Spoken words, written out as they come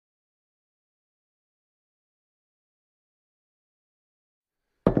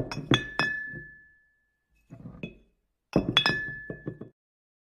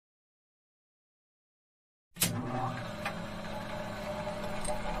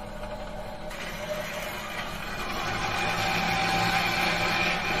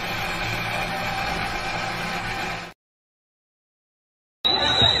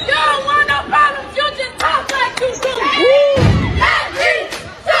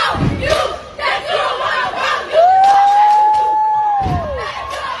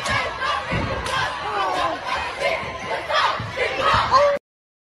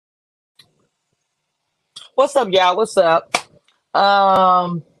What's up, y'all? What's up?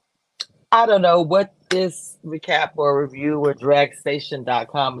 Um, I don't know what this recap or review or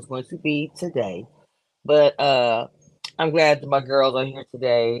dragstation.com is going to be today, but I'm glad that my girls are here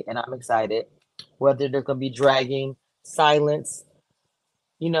today and I'm excited. Whether they're going to be dragging, silence,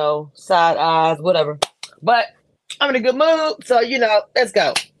 side eyes, whatever. But I'm in a good mood, so let's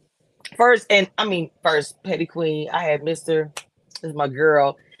go. First, Petty Queen. I had Mr. This is my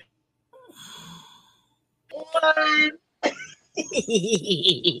girl. One.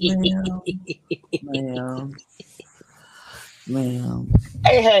 Ma'am.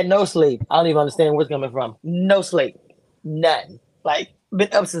 I ain't had no sleep. I don't even understand where it's coming from. No sleep. Nothing. Like,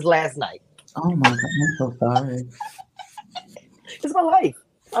 been up since last night. Oh my God, I'm so sorry. It's my life.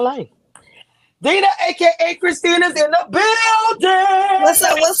 My life. Dina, aka Christina's in the building. What's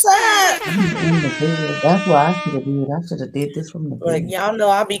up? What's up? That's what I should have did. I should have did this from the Look, beginning. y'all know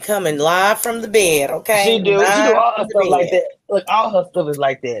I'll be coming live from the bed, okay? She do Live all her from the stuff like bed. that. Look, all her stuff is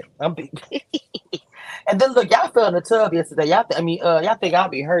like that. And then look, y'all fell in the tub yesterday. Y'all think I'll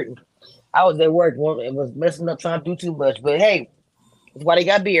be hurting. I was at work. It was messing up trying to do too much. But hey, that's why they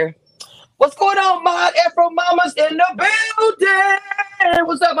got beer. What's going on, Mod Afro Mamas in the building?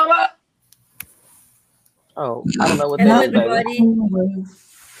 What's up, Mama? Oh, I don't know what Hello, that is, baby. everybody.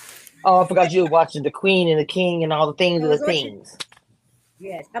 Oh, I forgot you were watching the Queen and the King and all the things I of was the watching- things.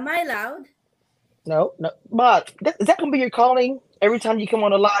 Yes. Am I loud? No. Mod, is that gonna be your calling every time you come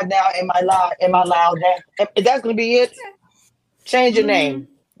on a live now? Am I loud? Am I loud now? Is that gonna be it? Change your name,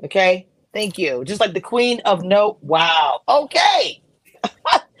 okay? Thank you. Just like the Queen of No. Wow. Okay.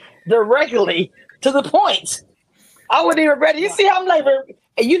 Directly to the point. I wasn't even ready. You see how I'm like,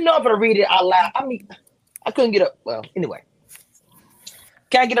 and I'm gonna read it out loud. I mean, I couldn't get up. Well, anyway.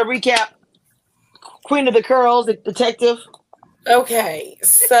 Can I get a recap? Queen of the Curls, the detective. Okay,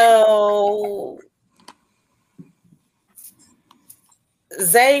 so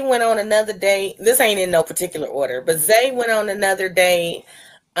Zay went on another date. This ain't in no particular order, but Zay went on another date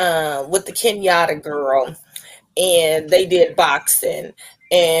with the Kenyatta girl, and they did boxing.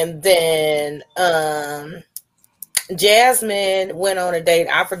 And then Jasmine went on a date.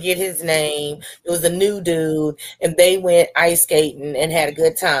 I forget his name. It was a new dude, and they went ice skating and had a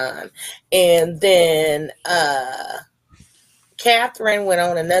good time. And then Catherine went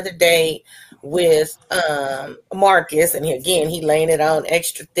on another date with Marcus, and he laying it on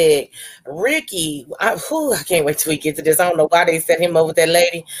extra thick. Ricky, I can't wait till we get to this. I don't know why they set him up with that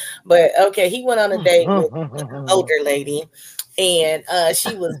lady, but okay, he went on a date with an older lady, and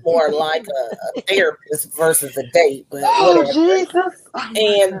she was more like a therapist versus a date, but whatever. Jesus.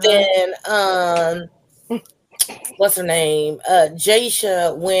 And then what's her name?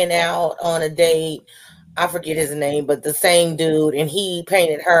 Jasha went out on a date. I forget his name, but the same dude, and he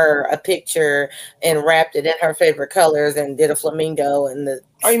painted her a picture and wrapped it in her favorite colors and did a flamingo and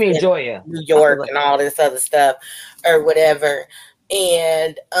you mean Joya? New York and all this other stuff or whatever.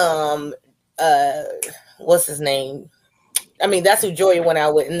 And what's his name? I mean, that's who Joya went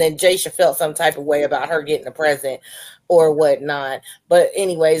out with, and then Jasha felt some type of way about her getting a present or whatnot. But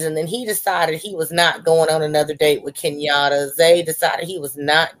anyways, and then he decided he was not going on another date with Kenyatta. Zay decided he was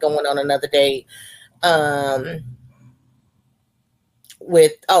not going on another date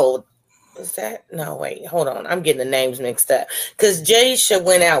with is that no wait hold on, I'm getting the names mixed up because Jasha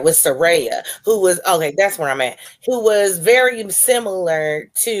went out with Saraya, who was that's where I'm at, who was very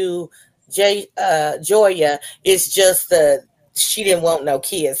similar to Joya. It's just she didn't want no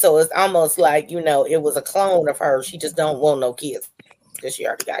kids, so it's almost like it was a clone of her. She just don't want no kids because she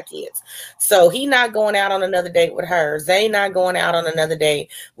already got kids. So he not going out on another date with her. Zay not going out on another date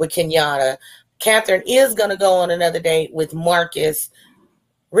with Kenyatta. Catherine is going to go on another date with Marcus.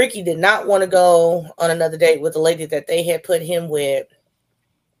 Ricky did not want to go on another date with the lady that they had put him with.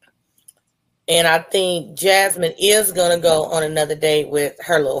 And I think Jasmine is going to go on another date with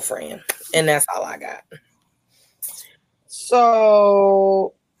her little friend. And that's all I got.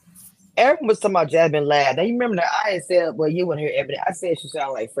 So, Eric was talking about Jasmine Ladd. Now, you remember that I had said, well, you wouldn't hear evidence. I said she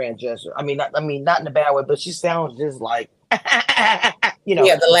sounded like Fran Drescher. Not in a bad way, but she sounds just like,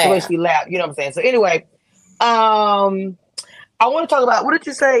 the way she laughed. You know what I'm saying? So anyway, I want to talk about what did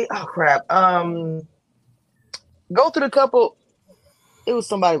you say? Oh crap. Go through the couple. It was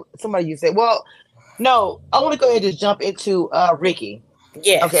somebody you said. Well, no, I want to go ahead and just jump into Ricky.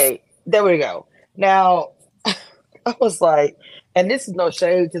 Yes. Okay, there we go. Now I was like, and this is no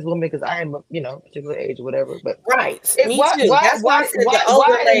shade to this woman because I am, particular age or whatever. But Right. it, Me too. That's why I said the older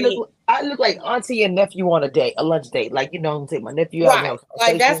why it lady. look? I look like auntie and nephew on a date, a lunch date. Like take my nephew out, Right.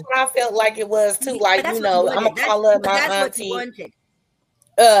 Like that's what I felt like it was too. But Like, that's I'm what you gonna wanted. call up But my that's what you auntie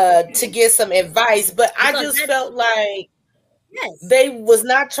wanted. to get some advice. But I Because just that, felt like yes. they was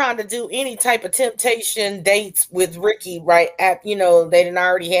not trying to do any type of temptation dates with Ricky, right? They didn't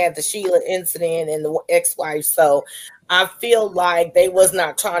already had the Sheila incident and the ex-wife. So I feel like they was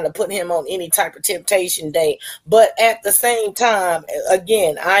not trying to put him on any type of temptation date. But at the same time,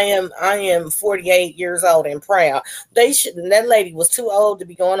 again, I am 48 years old and proud. That lady was too old to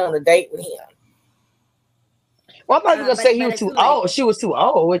be going on a date with him. Well, I'm not even gonna say he But was I too feel like old. She was too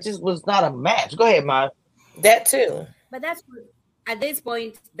old. It just was not a match. Go ahead, Ma. That too. But at this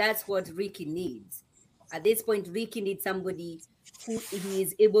point, that's what Ricky needs. At this point, Ricky needs somebody who he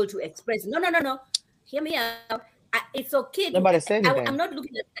is able to express. No. Hear me out. It's okay. Nobody said I'm anything. not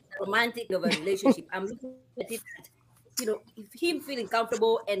looking at the romantic of a relationship. I'm looking at it at, if him feeling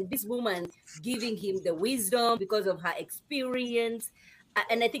comfortable and this woman giving him the wisdom because of her experience.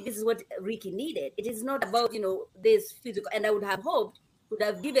 And I think this is what Ricky needed. It is not about, this physical. And I would have hoped, would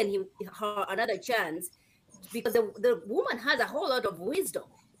have given her another chance because the woman has a whole lot of wisdom,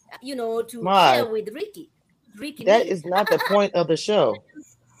 to Ma, share with Ricky. Ricky that needs. is not the point of the show.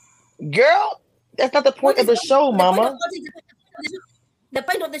 Girl, that's not the point What of is the show, the point Mama. the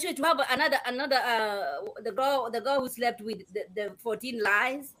point of the show is to have another the girl who slept with the 14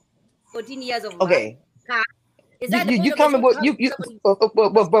 lies, 14 years of lies. Okay. Is that the You point of the coming show to with have you somebody?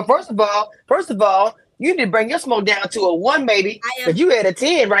 but first of all, you need to bring your smoke down to a 1 maybe I because am. you at a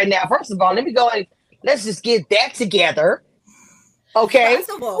 10 right now. First of all, let me go and let's just get that together. Okay. First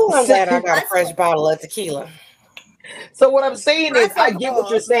of all, Oh, I'm glad I So, got a fresh bottle of tequila. so what I'm saying is first I of get what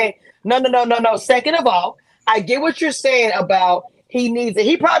you're all, saying. No. Second of all, I get what you're saying about he needs it.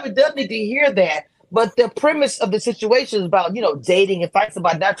 He probably does need to hear that. But the premise of the situation is about, dating and fights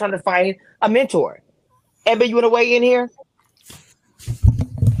about not trying to find a mentor. Amber, you want to weigh in here?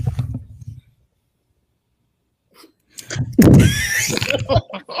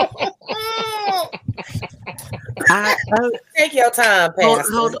 I Take your time,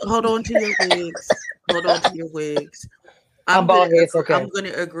 Pastor. hold on to your wigs. Hold on to your wigs. I'm bald head, okay. I'm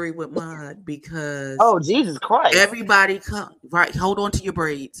gonna agree with Mod because Oh, Jesus Christ. everybody come right. Hold on to your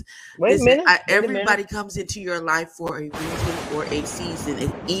braids. Wait a minute. Everybody comes into your life for a reason or a season,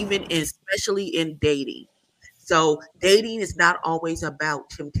 and even especially in dating. So dating is not always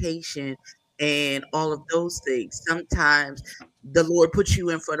about temptation and all of those things. Sometimes the Lord puts you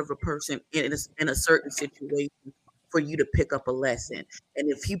in front of a person in a certain situation for you to pick up a lesson. And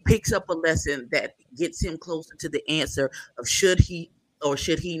if he picks up a lesson that gets him closer to the answer of should he or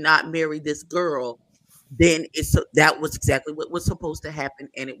should he not marry this girl, then that was exactly what was supposed to happen,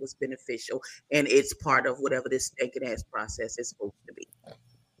 and it was beneficial, and it's part of whatever this stinking ass process is supposed to be.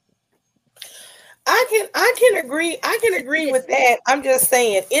 I can agree. I can agree with that. I'm just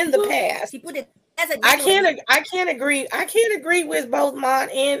saying, in the past, she put it as a I can't agree. I can't agree with both Mon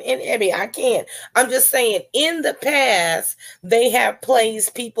and Ebby. I can't. I'm just saying, in the past, they have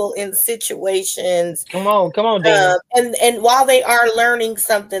placed people in situations. Come on, Dana. And while they are learning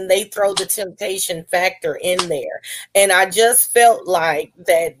something, they throw the temptation factor in there. And I just felt like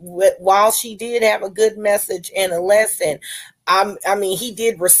that while she did have a good message and a lesson, I mean, he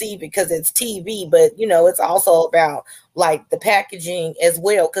did receive it because it's TV, but it's also about like the packaging as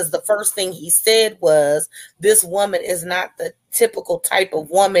well. Because the first thing he said was, "This woman is not the typical type of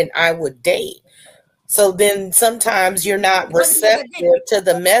woman I would date." So then sometimes you're not receptive to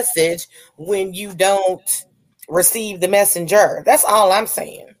the message when you don't receive the messenger. That's all I'm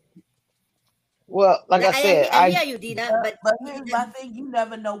saying. Well, like I said, I hear you, Dina, but here's my thing: you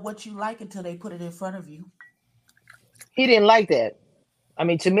never know what you like until they put it in front of you. He didn't like that. I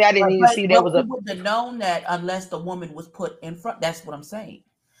mean, to me, I didn't even see there was a. Wouldn't have known that unless the woman was put in front. That's what I'm saying.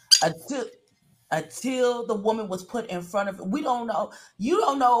 Until the woman was put in front of it, we don't know. You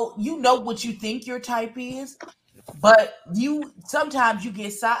don't know. You know what you think your type is, but sometimes you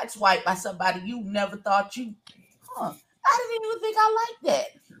get sideswiped by somebody you never thought you. I didn't even think I liked that,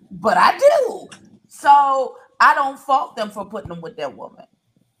 but I do. So I don't fault them for putting them with that woman.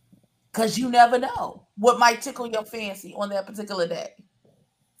 Because you never know what might tickle your fancy on that particular day.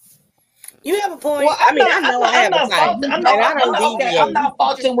 You have a point. Well, I mean, I know I have a type, and I don't okay, I'm deviate. not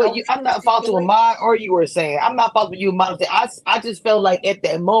faulting what you. I'm not faulting what mine or you were saying. I'm not faulting you. Mine. I just felt like at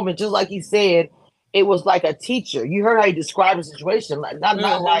that moment, just like he said, it was like a teacher. You heard how he described the situation, like not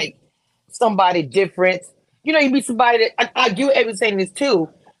Mhm. like somebody different. You know, you be somebody that I get everything this too.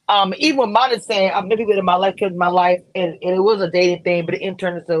 Even when mine is saying I've never been in my life, killed my life, and it was a dating thing, but it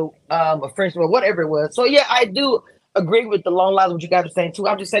turned into a friendship or whatever it was. So yeah, I do agree with the long lines what you guys are saying too.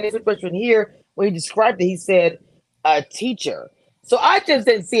 I'm just saying this question here when he described it, he said a teacher. So I just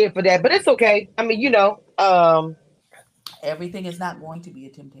didn't see it for that, but it's okay. I mean, Everything is not going to be a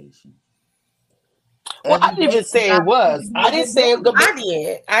temptation. well, I didn't even say it was. I didn't say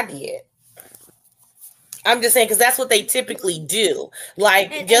it. I did. I'm just saying because that's what they typically do.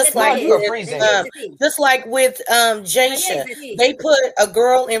 Like And just the like thing you're with, freezing. here's the thing. just like with Jasha, the thing. they put a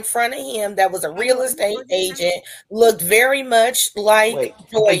girl in front of him that was a real estate agent, looked very much like Wait, I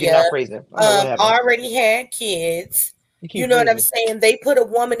think you're Joya, not freezing. I don't know what happened. already had kids. You keep You know what I'm freezing. saying? They put a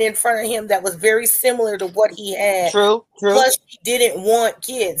woman in front of him that was very similar to what he had. True. Plus, she didn't want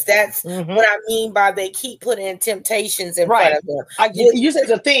kids. That's Mhm. what I mean by they keep putting temptations in Right. front of him. You said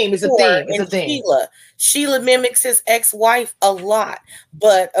it's a theme. It's a Thor theme. It's a and theme. Sheila mimics his ex-wife a lot,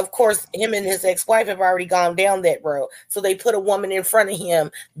 but of course, him and his ex-wife have already gone down that road. So they put a woman in front of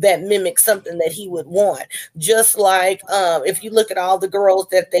him that mimics something that he would want. Just like if you look at all the girls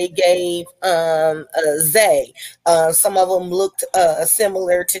that they gave Zay, some of them looked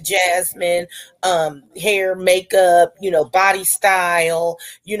similar to Jasmine, hair, makeup, body style,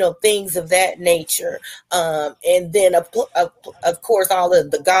 things of that nature. And then of course, all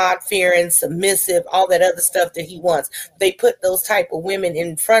of the God-fearing, submissive, all that other stuff that he wants. They put those type of women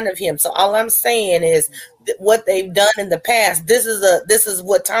in front of him. So all I'm saying is what they've done in the past. This is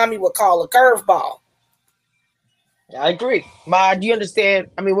what Tommy would call a curveball. I agree. Ma, do you understand?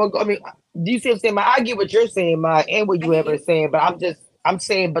 I mean, do you see what I'm saying? Ma, I get what you're saying, Ma, and what you ever saying, but I'm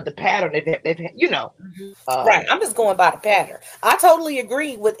saying, but the pattern they've Right. I'm just going by the pattern. I totally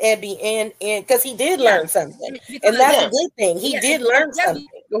agree with Ebby and because he did learn something. And that's a good thing. He did learn something.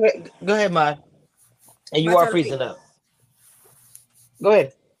 Go ahead, Ma. And you are freezing up. Go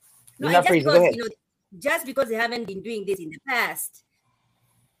ahead. You're not freezing. Go ahead. Just because they haven't been doing this in the past,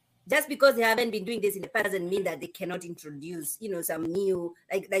 doesn't mean that they cannot introduce, some new,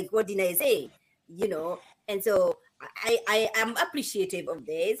 like what Dina is saying, And so I am appreciative of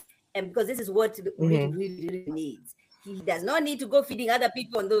this, and because this is what really needs. He does not need to go feeding other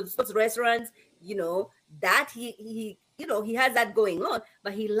people in those restaurants, that he has that going on,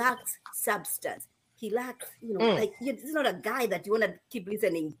 but he lacks substance. He lacks, this is not a guy that you want to keep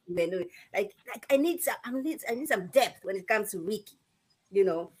listening to. Like I need some depth when it comes to Ricky,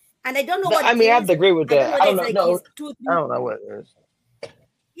 And I don't know what. I mean, I have to agree with that. I don't know. No, I don't know what it is.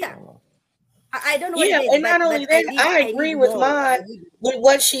 Yeah. I don't know. Yeah, and not only that, I agree with mine with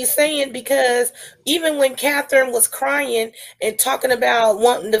what she's saying, because even when Catherine was crying and talking about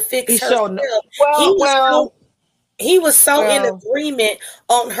wanting to fix herself, he was so in agreement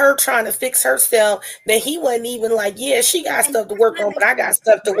on her trying to fix herself that he wasn't even like, yeah, she got stuff to work on, but I got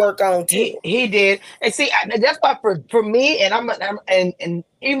stuff to work on too. He did, and see, that's why for me, and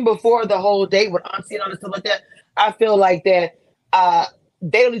even before the whole date with Auntie and all this stuff like that, I feel like that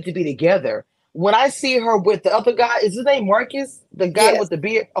they don't need to be together. When I see her with the other guy, is his name Marcus? The guy with the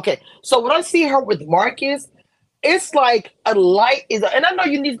beard? Okay. So when I see her with Marcus, it's like a light is, and I know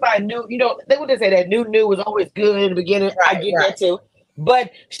you need to buy a new, they would say that new was always good in the beginning. Right, I get that too.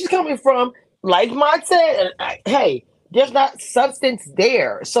 But she's coming from, like Mike said, hey, there's not substance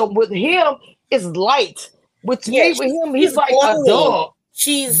there. So with him, it's light. With me, with him, he's like a dog.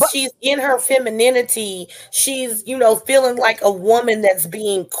 She's in her femininity. She's, feeling like a woman that's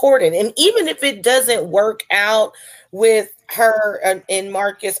being courted. And even if it doesn't work out with her and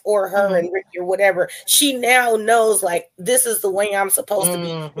Marcus or her and Ricky or whatever, she now knows, like, this is the way I'm supposed to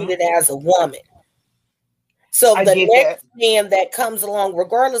be treated as a woman. So the next man that comes along,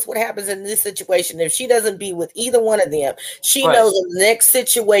 regardless what happens in this situation, if she doesn't be with either one of them, she knows in the next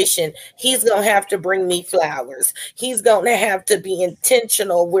situation, he's going to have to bring me flowers. He's going to have to be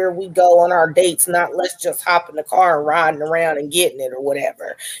intentional where we go on our dates, not let's just hop in the car and riding around and getting it or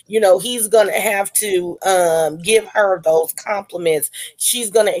whatever. He's going to have to give her those compliments. She's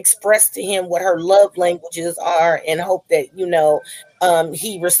going to express to him what her love languages are and hope that,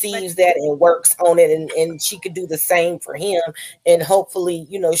 he receives that and works on it, and she could do the same for him. And hopefully,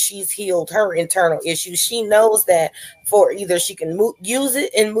 she's healed her internal issues. She knows that for either she can use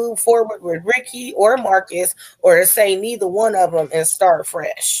it and move forward with Ricky or Marcus, or to say neither one of them and start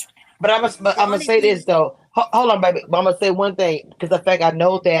fresh. But I'm gonna say this though. Hold on, baby. But I'm gonna say one thing, because the fact I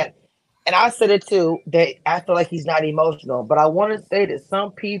know that and I said it too, that I feel like he's not emotional, but I want to say that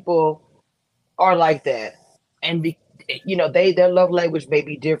some people are like that, and their love language may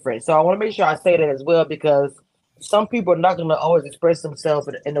be different. So I want to make sure I say that as well, because some people are not going to always express themselves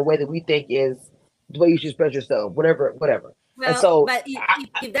in the way that we think is the way you should express yourself, whatever. And Well, so but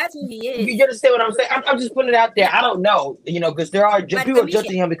if that's who he you is, understand what I'm saying? I'm just putting it out there. I don't know, because there are but people are Kamisha,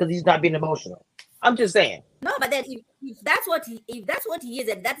 judging him because he's not being emotional. I'm just saying. no, but then if that's what he is,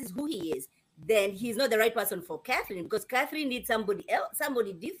 and that is who he is, then he's not the right person for Catherine, because Catherine needs somebody else,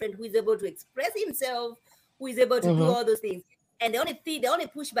 somebody different, who is able to express himself, who is able to do all those things. And the only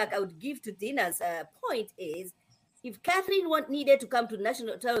pushback I would give to Dina's point is, if Catherine needed to come to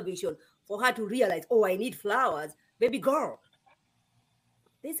national television for her to realize, oh, I need flowers, baby girl,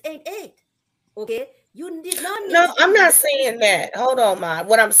 this ain't it. Okay, you did not need. No, I'm not saying that. Hold on, Ma.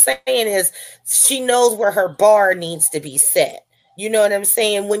 What I'm saying is she knows where her bar needs to be set. You know what I'm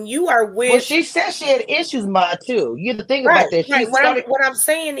saying? When you are with, well, she said she had issues, Ma, too. You have to think right, about that. right. What I'm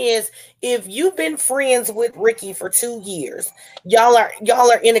saying is, if you've been friends with Ricky for 2 years, y'all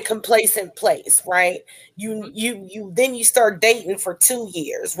are in a complacent place, right? Then you start dating for 2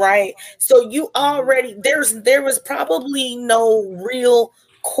 years, right? So you already there was probably no real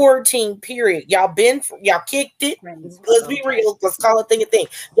courting period. Y'all kicked it. Let's be real. Let's call it thing a thing.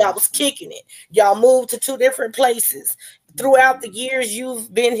 Y'all was kicking it. Y'all moved to 2 different places. Throughout the years,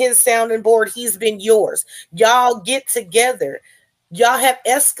 you've been his sounding board. He's been yours. Y'all get together. Y'all have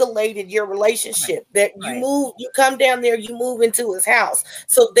escalated your relationship. That you come down there, you move into his house.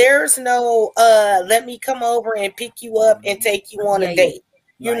 So there's no let me come over and pick you up and take you on a date.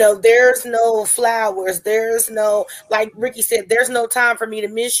 You know, there's no flowers. There's no, like Ricky said, there's no time for me to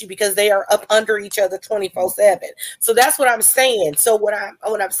miss you, because they are up under each other 24/7. So that's what I'm saying. So what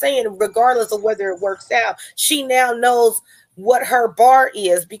I'm saying, regardless of whether it works out, she now knows what her bar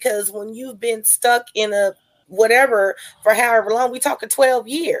is, because when you've been stuck in a whatever for however long, we talking 12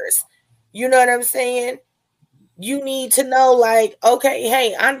 years. You know what I'm saying? You need to know, like, okay,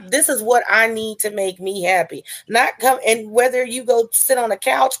 hey, this is what I need to make me happy. Not come, and whether you go sit on a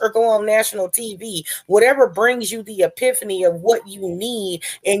couch or go on national TV, whatever brings you the epiphany of what you need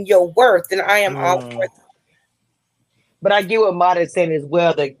and your worth, then I am all for it. But I get what Mata is saying as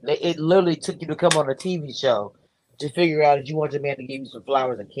well, that it literally took you to come on a TV show to figure out that you want your man to give you some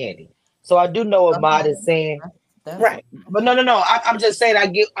flowers and candy. So I do know what Mata is saying. Right. But no. I'm just saying I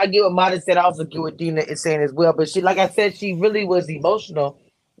get what Mata said. I also get what Dina is saying as well. But she, like I said, she really was emotional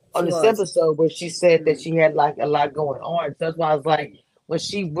on this episode where she said that she had like a lot going on. So that's why I was like, when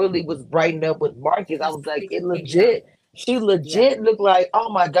she really was brightened up with Marcus, I was like, she legit looked like, oh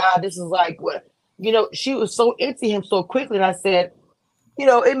my God, this is like what, she was so into him so quickly. And I said,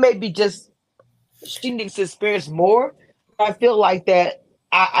 it may be just she needs to experience more. I feel like that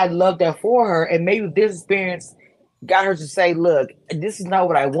I love that for her. And maybe this experience got her to say, look, this is not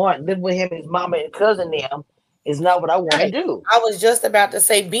what I want. Living with him and his mama and cousin them is not what I want to do. I was just about to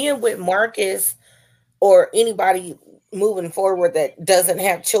say, being with Marcus or anybody moving forward that doesn't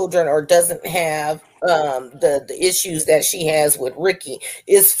have children or doesn't have the issues that she has with Ricky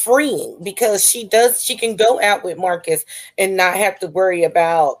is freeing, because she can go out with Marcus and not have to worry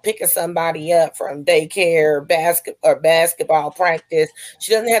about picking somebody up from daycare, basketball practice.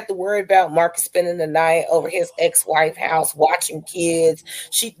 She doesn't have to worry about Marcus spending the night over his ex-wife house watching kids.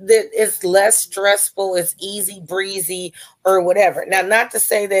 It's less stressful, it's easy breezy or whatever. Now, not to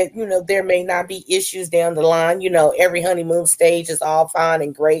say that there may not be issues down the line. Every honeymoon stage is all fine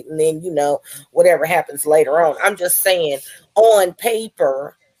and great, and then whatever happens later on. I'm just saying, on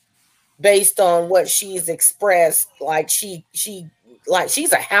paper, based on what she's expressed, like she's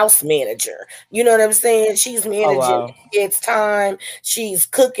a house manager. You know what I'm saying? She's managing kids' time. She's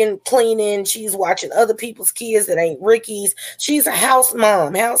cooking, cleaning. She's watching other people's kids that ain't Ricky's. She's a house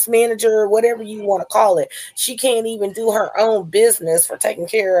mom, house manager, whatever you want to call it. She can't even do her own business for taking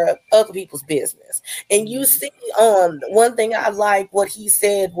care of other people's business. And you see, one thing I like what he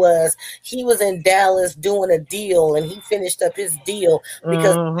said was he was in Dallas doing a deal, and he finished up his deal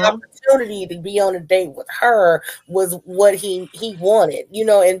because the opportunity to be on a date with her was what he wanted,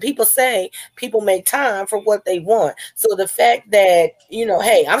 and people make time for what they want. So the fact that,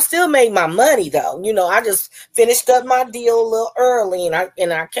 hey, I'm still making my money though. I just finished up my deal a little early, and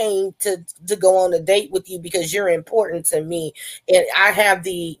I came to go on a date with you because you're important to me. And I have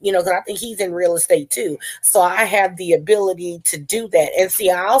the, because I think he's in real estate too. So I have the ability to do that. And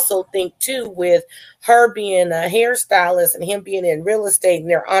see, I also think too with her being a hairstylist and him being in real estate and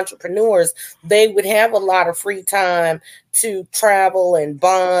they're entrepreneurs, they would have a lot of free time to travel and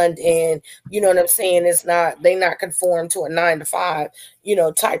bond, and you know what I'm saying, they not conform to a 9 to 5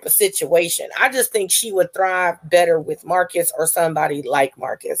 type of situation. I just think she would thrive better with Marcus or somebody like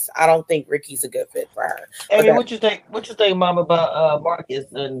Marcus. I don't think Ricky's a good fit for her. I mean, what you think, Mom, about Marcus?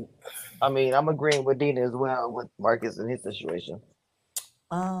 And I mean, I'm agreeing with Dina as well with Marcus and his situation.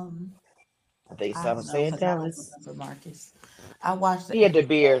 I think I South don't know, saying 'cause I don't Dallas. remember Marcus. I watched it. He had the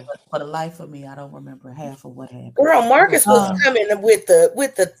beard. But for the life of me, I don't remember half of what happened. Girl, Marcus was coming with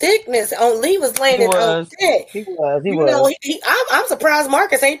the thickness. He was laying He it on was. thick. He was. He You was. know, I'm surprised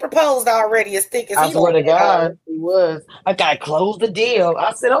Marcus ain't proposed already as thick as I he swear to looking at her. God, he was. I gotta close the deal.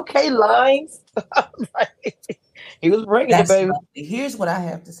 I said, okay, lines. He was bringing it, baby. Here's what I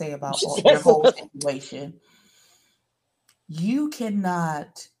have to say about Yes. your whole situation. You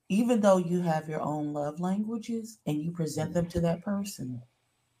cannot, even though you have your own love languages and you present them to that person,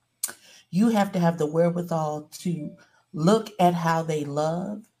 you have to have the wherewithal to look at how they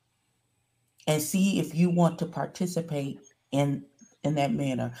love and see if you want to participate in that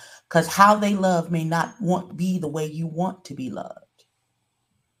manner. Because how they love may not be the way you want to be loved.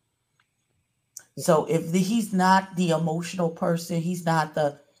 So if he's not the emotional person, he's not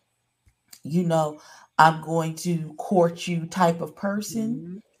the, I'm going to court you type of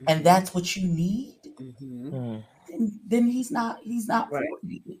person, and that's what you need, then he's not for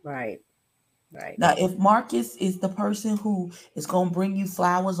you. Right. Now, if Marcus is the person who is going to bring you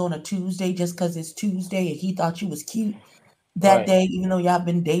flowers on a Tuesday just because it's Tuesday and he thought you was cute that day, even though y'all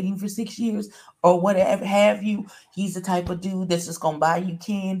been dating for 6 years or whatever have you, he's the type of dude that's just going to buy you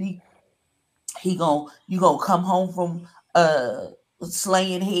candy. You gonna come home from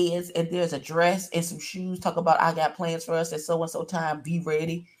slaying heads and there's a dress and some shoes, talk about I got plans for us at so and so time, be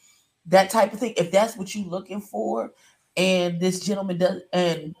ready, that type of thing. If that's what you're looking for, and this gentleman does,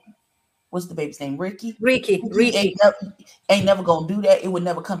 and what's the baby's name, Ricky ain't never gonna do that, it would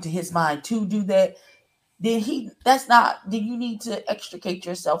never come to his mind to do that, then you need to extricate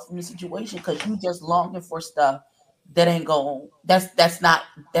yourself from the situation, because you just longing for stuff that ain't going, that's not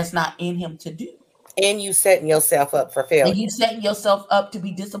in him to do. And you setting yourself up for failure. And you setting yourself up to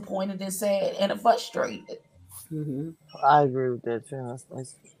be disappointed and sad and frustrated. I agree with that too.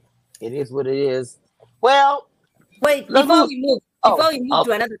 It is what it is. Well, wait, before we move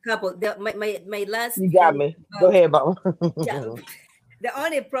to another couple, my last. You got me. Go ahead, Mama. The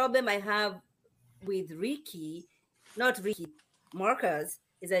only problem I have with Marcus,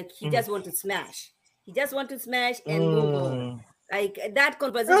 is that he just want to smash. He just want to smash and move on. Like that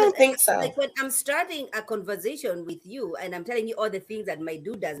conversation. I don't think so. Like when I'm starting a conversation with you and I'm telling you all the things that my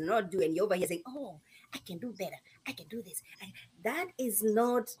dude does not do, and you're over here saying, "Oh, I can do better. I can do this." That is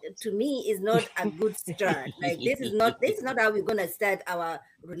not, to me, is not a good start. Like this is not how we're gonna start our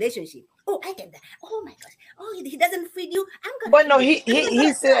relationship. Oh, I get that. Oh my gosh. Oh, he doesn't feed you. I'm gonna. But no, he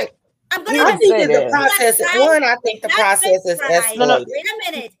said. I think the process is one. I think the process is escalated. Wait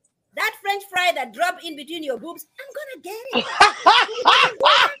a minute. That French fry that dropped in between your boobs, I'm gonna get it.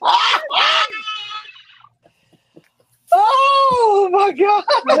 Oh my God!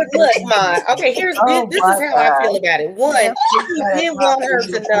 Look, Ma. Okay, this is how I feel about it. One, he didn't want her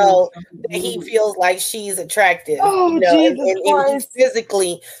to know that he feels like she's attractive, and he's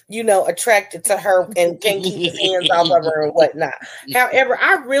physically, attracted to her and can keep his hands off of her and whatnot. However,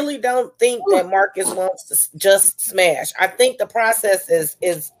 I really don't think that Marcus wants to just smash. I think the process is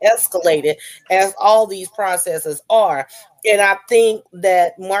escalated, as all these processes are. And I think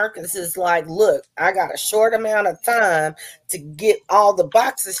that Marcus is like, look, I got a short amount of time to get all the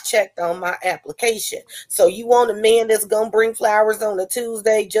boxes checked on my application. So you want a man that's going to bring flowers on a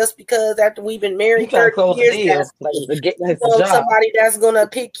Tuesday just because after we've been married 30 years, somebody that's going to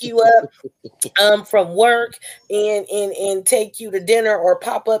pick you up from work and take you to dinner or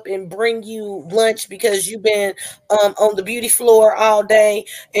pop up and bring you lunch because you've been on the beauty floor all day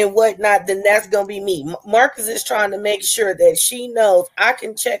and whatnot, then that's going to be me. Marcus is trying to make sure that she knows I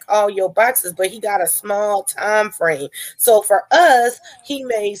can check all your boxes, but he got a small time frame. So for us, he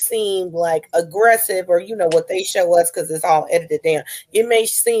may seem like aggressive, or what they show us, because it's all edited down. It may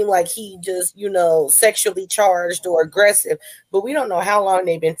seem like he just, sexually charged or aggressive, but we don't know how long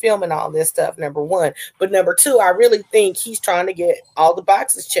they've been filming all this stuff, number one. But number two, I really think he's trying to get all the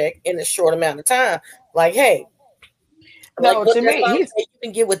boxes checked in a short amount of time. Like, hey, no, to me, you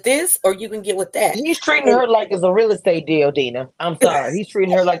can get with this or you can get with that. He's treating her like it's a real estate deal, Dina. I'm sorry. He's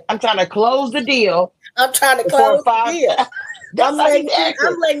treating her like, I'm trying to close the deal. I'm trying to close the deal. I'm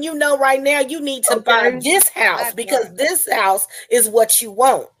letting you know right now, you need to buy this house because this house is what you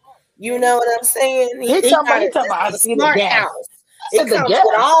want. You know what I'm saying? He talking about, this I is a see the smart gas. house. I said It the comes gas.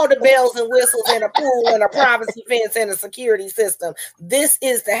 with all the bells and whistles and a pool and a privacy fence and a security system. This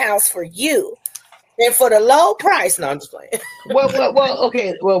is the house for you. And for the low price. No, I'm just playing. Well,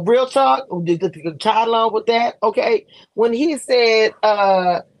 okay. Well, real talk, to tie along with that, okay. When he said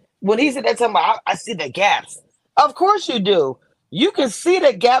that time, I see the gaps. Of course you do. You can see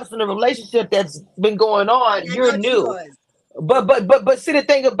the gaps in the relationship that's been going on. They're You're not new. yours. But see the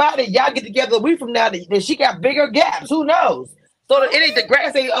thing about it, y'all get together a week from now, then she got bigger gaps. Who knows? So it ain't the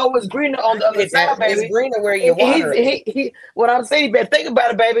grass ain't always greener on the other side, baby. It's greener where you water it. He what I'm saying, man, think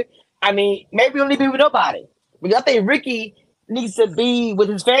about it, baby. I mean, maybe you don't need to be with nobody. But I think Ricky needs to be with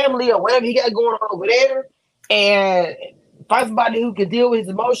his family or whatever he got going on over there and find somebody who can deal with his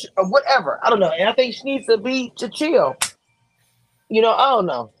emotion or whatever. I don't know. And I think she needs to chill. You know, I don't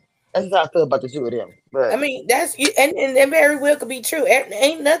know. That's how I feel about the two of them. But I mean, that's and that very well could be true.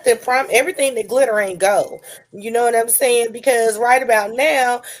 Ain't nothing everything that glitter ain't gold. You know what I'm saying? Because right about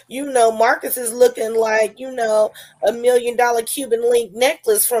now, Marcus is looking like, $1 million Cuban link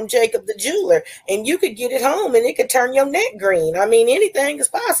necklace from Jacob the jeweler. And you could get it home and it could turn your neck green. I mean, anything is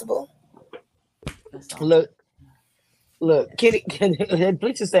possible. Look, Kitty,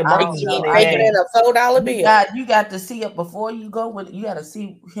 please just say Marcus is making it a $4 bill. You got to see it before you go. You got to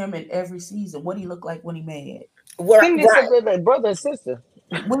see him in every season. What he look like when he mad? Right. Like brother and sister.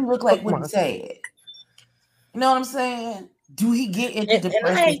 What he look like when he sad? You know what I'm saying? Do he get into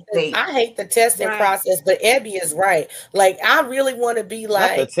depression state? I hate the testing process, but Abby is right. Like, I really want to be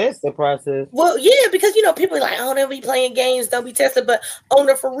like not the testing process. Well, yeah, because people are like, oh, they'll be playing games, don't be tested. But on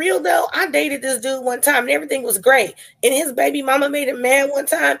the for real though, I dated this dude one time and everything was great. And his baby mama made him mad one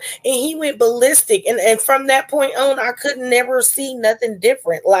time and he went ballistic. And from that point on, I could never see nothing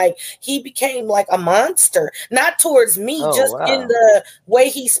different. Like, he became like a monster, not towards me, in the way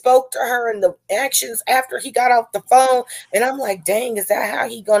he spoke to her and the actions after he got off the phone. And I'm like, dang, is that how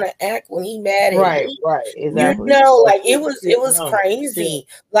he gonna act when he mad at me? Right, exactly. Like it was crazy.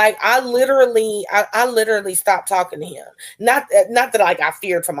 Like I literally stopped talking to him. Not that like I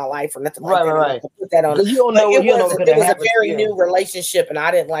feared for my life or nothing like that. Right. Put that on. You don't know. It was a very new relationship, and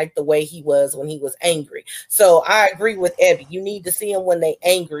I didn't like the way he was when he was angry. So I agree with Abby. You need to see him when they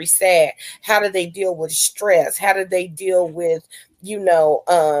angry, sad. How do they deal with stress? How do they deal with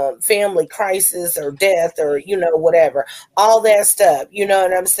family crisis or death or whatever, all that stuff. You know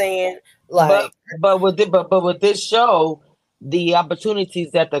what I'm saying? Like, but with this show, the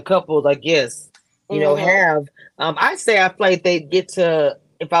opportunities that the couples, I guess, have. I say I feel like they get to.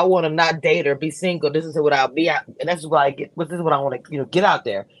 If I want to not date or be single, this is what I'll be at, and this is what I get. This is what I want to get out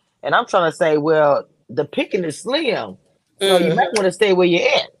there. And I'm trying to say, well, the picking is slim, so you might want to stay where you're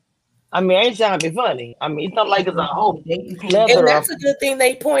at. I mean, I ain't trying to be funny. I mean, it's not like it's a whole leather. And that's a good thing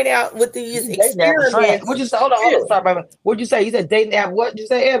they point out with these experiments. What you say? Hold on. Sorry, baby. What'd you say? You said dating app. What did you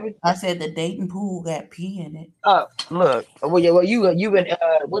say, Abby? I said the dating pool got pee in it. Look. Well, you and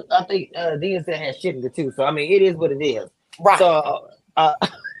what I think Dean said had shit in it too. So I mean, it is what it is. Right. So I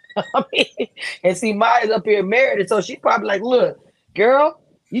mean, and see, Maya's up here married, and so she's probably like, look, girl,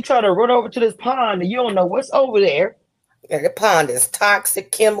 you try to run over to this pond and you don't know what's over there. The pond is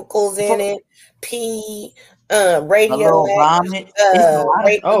toxic chemicals in it, pee, radioactive.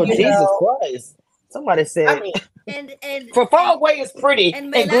 Jesus Christ! Somebody said. I mean, and for far away it's pretty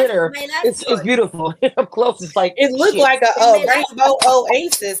and glitter. It's beautiful. Up close, it's like it looks like a rainbow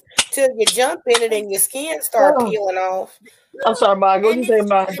oasis till you jump in it and your skin start peeling off. I'm sorry, Mark. What you say,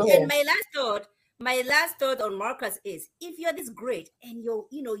 Mark? And my last thought on Marcus is: if you're this great and you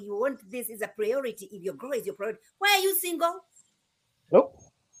want this is a priority, if your girl is your priority, why are you single? Nope.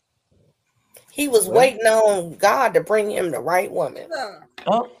 He was waiting on God to bring him the right woman.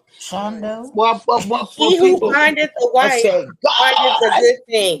 Shondo. He who findeth a wife findeth a good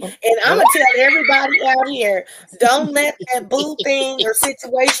thing. And I'm gonna tell everybody out here: don't let that boo thing or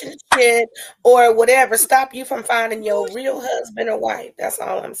situation shit or whatever stop you from finding your real husband or wife. That's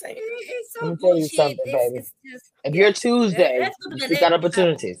all I'm saying. It's so Let me tell you something, baby. If you're Tuesday, you still got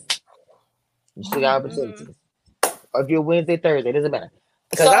opportunities. You still got opportunities. Or if you're Wednesday, Thursday, it doesn't matter.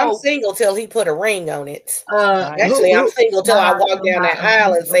 Because I'm single till he put a ring on it. Actually, I'm single till I walk down that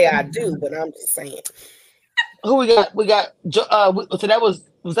aisle and say I do, but I'm just saying. Who we got? We got so that was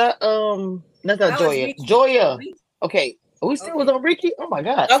that that's not Joya. Joya. Okay. Are we still was on Ricky? Oh my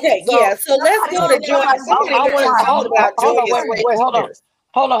god. Okay, so let's go to Joya. Wait, hold on.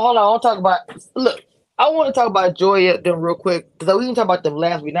 I want to talk about I want to talk about Joya then real quick because we didn't talk about them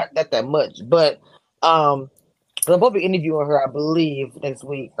last week, not that much, but I'm supposed to be interviewing her, I believe, next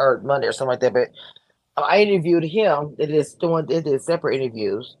week or Monday or something like that. But I interviewed him. They did separate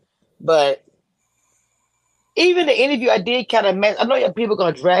interviews, But even the interview I did kind of mess. I know people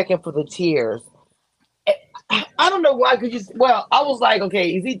gonna drag him for the tears. I don't know why. Cause I was like, okay,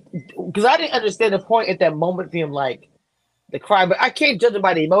 is he? Because I didn't understand the point at that moment of him like the cry, but I can't judge him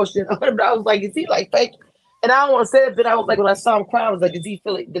by the emotion. But I was like, is he like fake? And I don't want to say it, but I was like, when I saw him cry, I was like, does he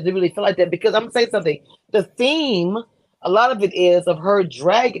really feel like that? Because I'm gonna say something. The theme, a lot of it is of her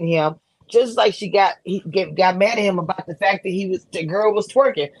dragging him, just like he got mad at him about the fact that the girl was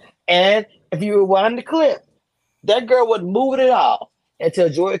twerking. And if you rewind the clip, that girl wasn't moving at all until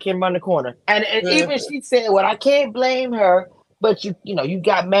Joy came around the corner. And even she said, well, I can't blame her, but you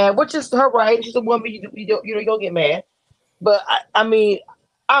got mad, which is her right. She's a woman, you don't get mad. But I mean,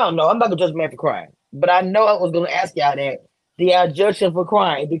 I don't know. I'm not gonna judge a man for crying. But I know I was gonna ask y'all that. Do y'all judge him for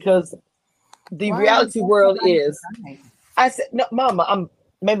crying? Because the reality world is I said, no, mama, I'm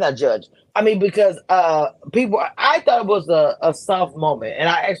maybe not judge. I mean, because people I thought it was a soft moment, and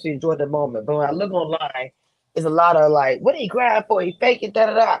I actually enjoyed the moment. But when I look online, it's a lot of like, what are you crying for? He faking da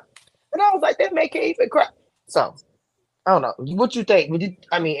da da. And I was like, that make it even cry. So I don't know. What you think?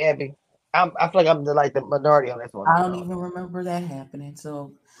 I mean, Abby, I feel like I'm the minority on this one. I don't even remember that happening.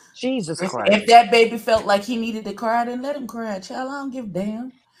 So Jesus Christ. If that baby felt like he needed to cry, then let him cry. Child, I don't give a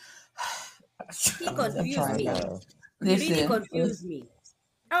damn. He confused me. Listen, He really confused me.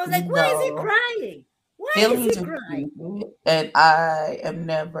 I was like, why is he crying? Why is he crying? And I am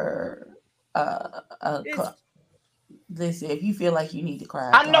never listen, if you feel like you need to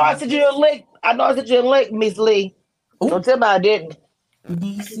cry. I know I sent you a link. Miss Lee. Ooh. Don't tell me I didn't.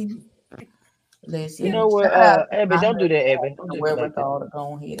 DC. Listen, you know what, Abby, don't do that, Abby. Don't do that like that. To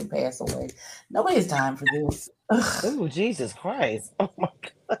go ahead and pass away. Nobody's time for this. Oh, Jesus Christ. Oh my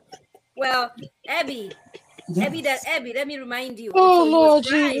God. Well, Abby, let me remind you. Oh, so Lord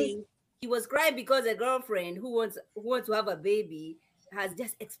Jesus. He was crying because a girlfriend who wants to have a baby has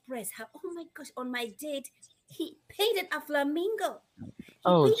just expressed how, oh my gosh, on my date, he painted a flamingo.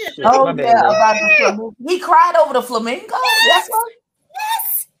 Oh, shit. About the flamingo. He cried over the flamingo? Yes. That's what? Yes.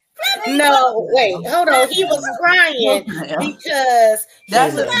 No, wait, hold on. He was crying because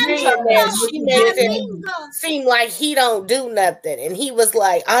that's she made it seem like he don't do nothing, and he was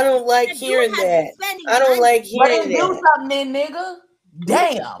like, "I don't like hearing that. I don't like hearing that." Do something, then, nigga.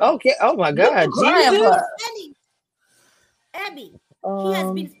 Damn. Okay. Oh my God, Jesus. Abby, he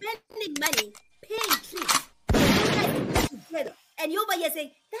has been spending money paying trips together, and you're over here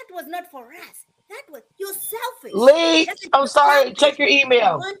saying that was not for us. That was you're selfish. Lee, I'm sorry. Check your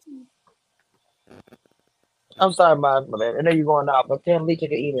email. I'm sorry, my man. I know you're going out, but tell Lee check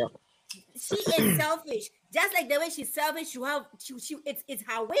your email. She is selfish. Just like the way she's selfish, it's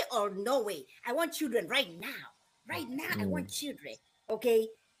her way or no way. I want children right now. Right now, I want children. Okay.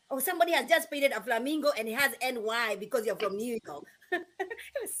 Oh, somebody has just painted a flamingo and it has NY because you're from New York. It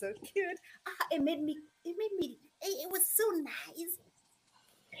was so cute. It was so nice.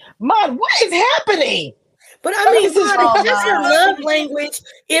 Man, what is happening? But I mean, that's her love language.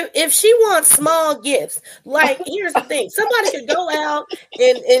 If she wants small gifts, like here's the thing: somebody could go out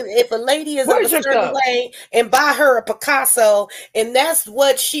and if a lady is of a certain way and buy her a Picasso, and that's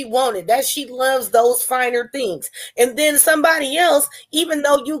what she wanted. That she loves those finer things. And then somebody else, even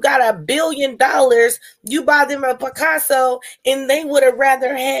though you got $1 billion, you buy them a Picasso, and they would have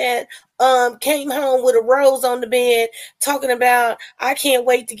rather had. Came home with a rose on the bed talking about, I can't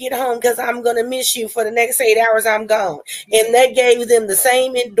wait to get home because I'm going to miss you for the next 8 hours I'm gone. And that gave them the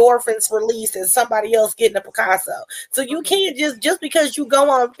same endorphins release as somebody else getting a Picasso. So you can't just because you go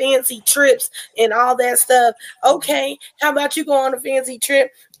on fancy trips and all that stuff. Okay, how about you go on a fancy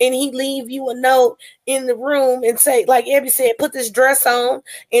trip and he leave you a note in the room and say, like Abby said, put this dress on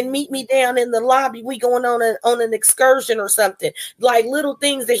and meet me down in the lobby. We going on an excursion or something. Like little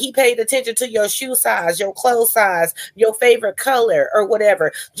things that he paid attention to, your shoe size, your clothes size, your favorite color or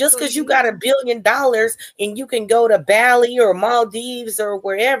whatever. Just because you got $1 billion and you can go to Bali or Maldives or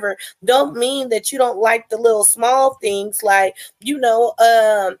wherever, don't mean that you don't like the little small things like,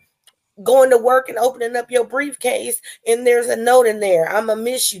 going to work and opening up your briefcase and there's a note in there. I'm gonna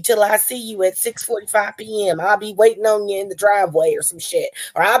miss you till I see you at 6:45 p.m. I'll be waiting on you in the driveway or some shit,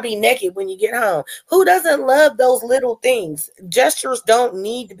 or I'll be naked when you get home. Who doesn't love those little things? Gestures don't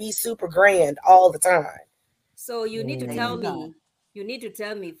need to be super grand all the time. So you need to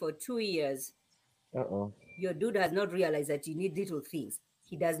tell me, for 2 years, your dude has not realized that you need little things.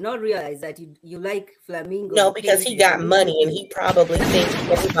 He does not realize that you like flamingo. No, because he got money and he probably thinks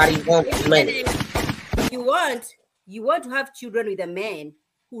everybody wants money. You want to have children with a man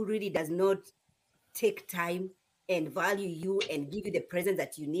who really does not take time and value you and give you the presents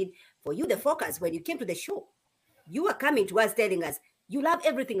that you need for you. The focus when you came to the show, you were coming to us telling us You love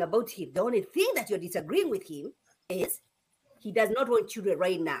everything about him. The only thing that you're disagreeing with him is he does not want children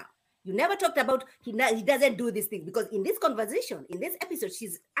right now. You never talked about he doesn't do this thing, because in this conversation, in this episode,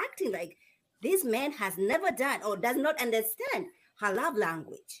 she's acting like this man has never done or does not understand her love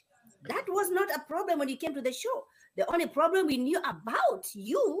language. That was not a problem when you came to the show. The only problem we knew about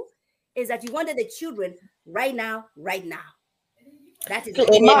you is that you wanted the children right now, right now. That is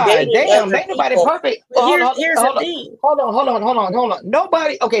And My dating damn, other ain't nobody people. perfect. But Hold here's the on. thing. Hold on.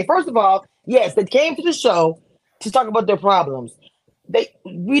 Nobody. Okay, first of all, yes, they came to the show to talk about their problems.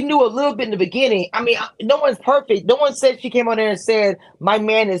 We knew a little bit in the beginning. I mean, no one's perfect. No one said she came on there and said my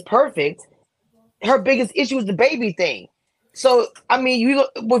man is perfect. Her biggest issue is the baby thing. So I mean,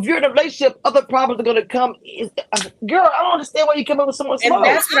 if you're in a relationship, other problems are gonna come. Girl, I don't understand why you come up with someone And small.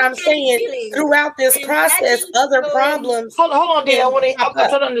 that's what I'm saying. Throughout this process, other problems. Hold on, Dan. I'm pop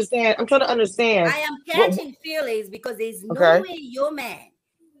trying up. to understand. I'm trying to understand. I am catching feelings because there's no Okay. way your man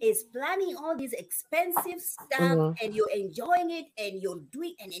is planning all this expensive stuff Mhm. and you're enjoying it and you're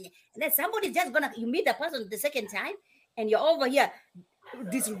doing and then somebody's just gonna, you meet the person the second time and you're over here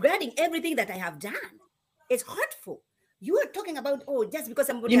disregarding everything that I have done. It's hurtful. You are talking about, oh, just because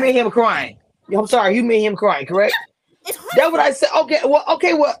somebody You made him crying. I'm sorry, you made him crying, correct? it's hurtful. That's what I said.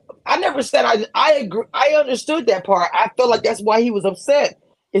 Okay. Well, I never said I agree. I understood that part. I felt like that's why he was upset.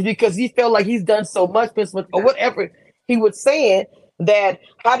 Is because he felt like he's done so much, or whatever he was saying. That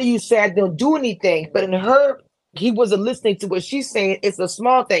how do you say I don't do anything? But in her, he wasn't listening to what she's saying. It's the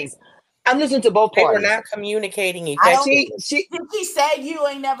small things. I'm listening to both They were parties. not communicating I don't- effectively. Did she say you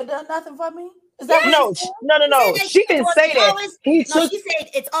ain't never done nothing for me? Is that what No, she said? no. She didn't say that. He No, took she said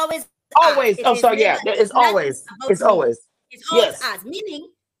it's always always. us. I'm sorry. Yeah, Never- it's not always. about It's me. always. It's always Yes. us. Meaning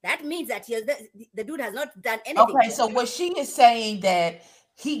that means that the dude has not done anything. Okay, so what she is saying that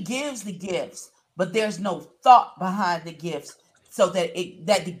he gives the gifts, but there's no thought behind the gifts, so that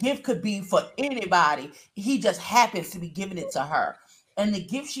the gift could be for anybody. He just happens to be giving it to her, and the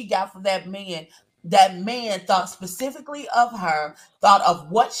gift she got from that man thought specifically of her, thought of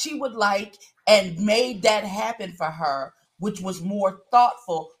what she would like, and made that happen for her, which was more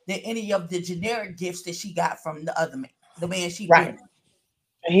thoughtful than any of the generic gifts that she got from the other man, the man she Right. did.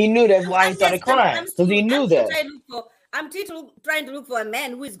 And he knew that's why he started crying, because he knew that. I'm still trying to look for a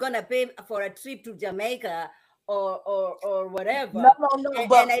man who is gonna pay for a trip to Jamaica or whatever. No,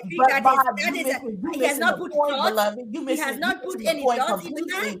 And I think he has not put point, thought. beloved. He has not put any thought into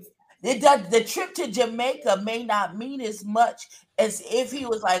that. The trip to Jamaica may not mean as much as if he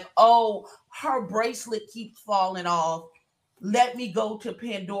was like, oh, her bracelet keeps falling off. Let me go to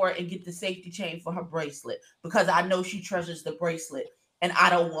Pandora and get the safety chain for her bracelet because I know she treasures the bracelet and I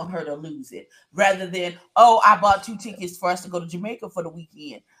don't want her to lose it. Rather than, oh, I bought 2 tickets for us to go to Jamaica for the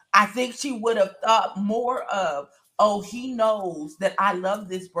weekend. I think she would have thought more of, oh, he knows that I love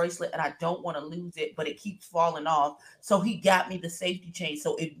this bracelet and I don't want to lose it, but it keeps falling off. So he got me the safety chain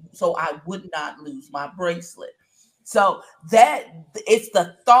so I would not lose my bracelet. So that it's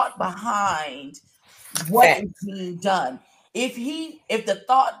the thought behind what is being done. If the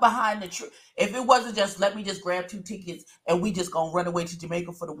thought behind the trip, if it wasn't just let me just grab 2 tickets and we just gonna run away to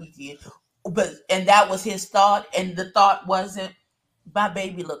Jamaica for the weekend, and that was his thought, and the thought wasn't, my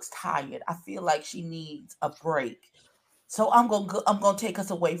baby looks tired. I feel like she needs a break. So I'm gonna take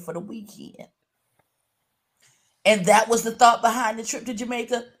us away for the weekend. And that was the thought behind the trip to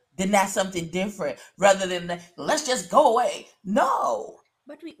Jamaica, then that's something different. Rather than let's just go away. No.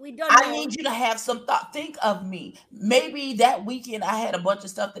 But we don't know. I need you to have some thought. Think of me. Maybe that weekend I had a bunch of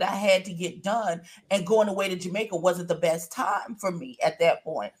stuff that I had to get done, and going away to Jamaica wasn't the best time for me at that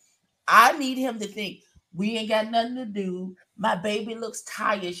point. I need him to think, we ain't got nothing to do. My baby looks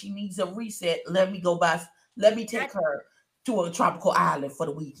tired. She needs a reset. Let me take her to a tropical island for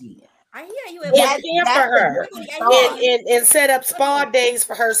the weekend. I hear you. And pamper her and set up spa days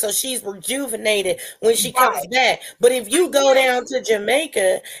for her so she's rejuvenated when she comes back. But if you go down to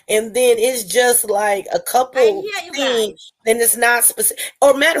Jamaica and then it's just like a couple things, then it's not specific.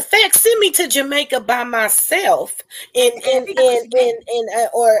 Or matter of fact, send me to Jamaica by myself and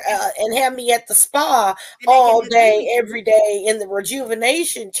have me at the spa all day, every day in the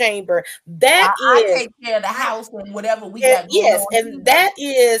rejuvenation chamber. I take care of the house and whatever we got going on. And that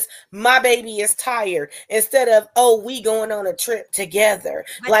is my baby is tired instead of, oh, we going on a trip together.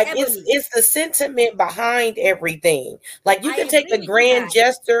 But like it's the sentiment behind everything. Like you can take a grand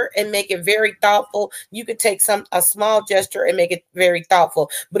gesture and make it very thoughtful. You could take a small gesture and make it very thoughtful.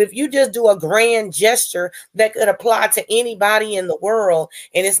 But if you just do a grand gesture that could apply to anybody in the world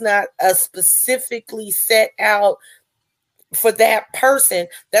and it's not a specifically set out for that person,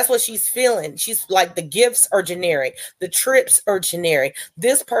 that's what she's feeling. She's like, the gifts are generic, the trips are generic.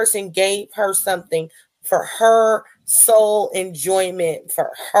 This person gave her something for her soul enjoyment,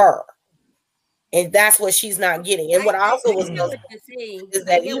 for her. And that's what she's not getting. And what I also was going to say is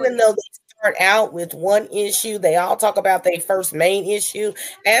that even though they start out with one issue, they all talk about their first main issue.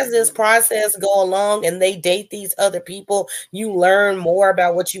 As this process go along and they date these other people, you learn more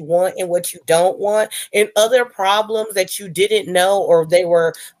about what you want and what you don't want. And other problems that you didn't know or they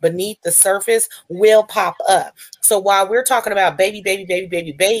were beneath the surface will pop up. So while we're talking about baby,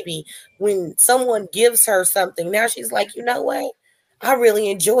 when someone gives her something, now she's like, you know what? I really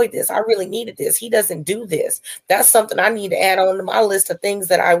enjoyed this. I really needed this. He doesn't do this. That's something I need to add on to my list of things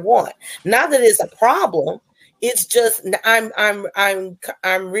that I want. Not that it's a problem. It's just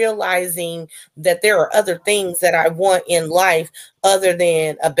I'm realizing that there are other things that I want in life other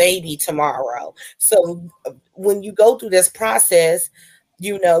than a baby tomorrow. So when you go through this process,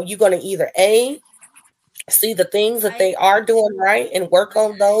 you know, you're going to either see the things that they are doing right and work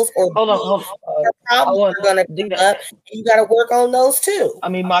on those, or hold on. problems are gonna come up. You got to work on those too. I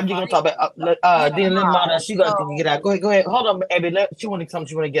mean, Mom, you gonna talk about then let Mom. She gonna get out. Go ahead. Hold on, Abby. She want to come.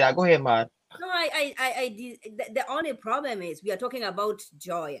 She want to get out. Go ahead, Mom. No, I did. The only problem is we are talking about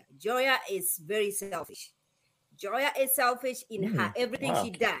Joya. Joya is very selfish. Joya is selfish in her everything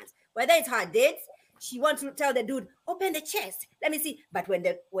she does. Whether it's her dates, she wants to tell the dude, open the chest. Let me see. But when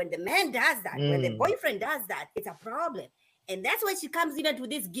the man does that, when the boyfriend does that, it's a problem. And that's why she comes even to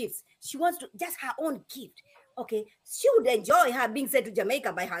these gifts. She wants to just her own gift. Okay. She would enjoy her being sent to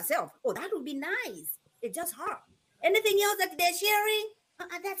Jamaica by herself. Oh, that would be nice. It's just her. Anything else that they're sharing?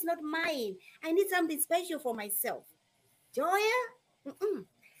 That's not mine. I need something special for myself. Joya,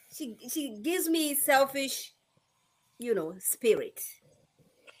 she gives me selfish, spirit.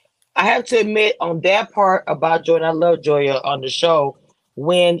 I have to admit on that part about Joy, and I love Joya on the show,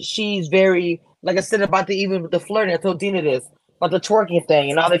 when she's very, like I said about even with the flirting, I told Dina this, about the twerking thing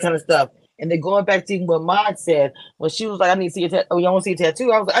and all that kind of stuff. And then going back to even what Maud said, when she was like, I need to see your tattoo. Oh, y'all want to see a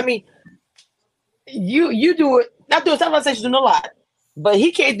tattoo? I was like, I mean, you do it, not doing something, I say she's doing a lot, but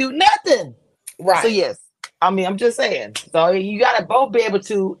he can't do nothing. Right. So yes, I mean, I'm just saying. So you gotta both be able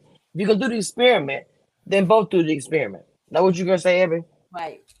to, if you can do the experiment, then both do the experiment. Know what you gonna say, Abby?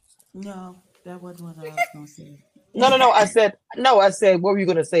 Right. No, that wasn't what I was gonna say. No. I said, what were you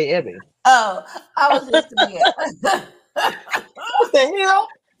gonna say, Abby? Oh, I was just saying. What the hell?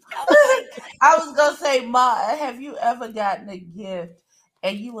 I was gonna say, Ma, have you ever gotten a gift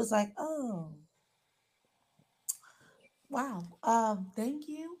and you was like, oh, wow, thank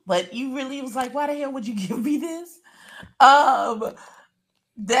you, but you really was like, why the hell would you give me this?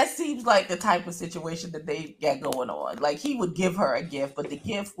 That seems like the type of situation that they got going on. Like he would give her a gift, but the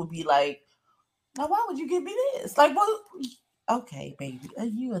gift would be like, now why would you give me this? Like, well, okay, baby,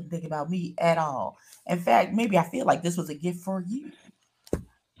 you wouldn't think about me at all. In fact, maybe I feel like this was a gift for you,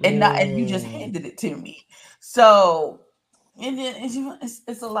 and you just handed it to me. So, and then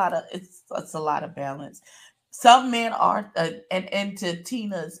it's a lot of balance. Some men are, and to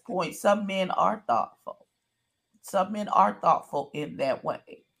Tina's point, some men are thoughtful. Some men are thoughtful in that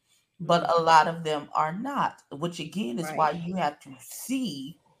way, but a lot of them are not, which again is why you have to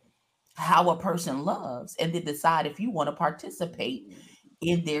see how a person loves and then decide if you want to participate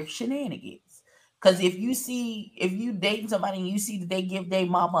in their shenanigans. Because if you dating somebody and you see that they give their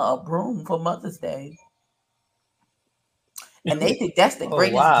mama a broom for Mother's Day, and they think that's the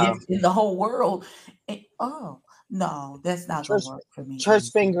greatest gift in the whole world, no, that's not going to work for me.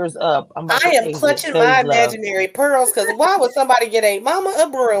 Church fingers up. I am clutching my imaginary pearls because why would somebody get a mama a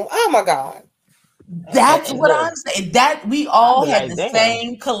broom? Oh my God. That's what I'm saying. That we all had the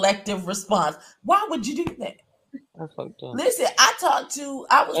same collective response. Why would you do that? Listen,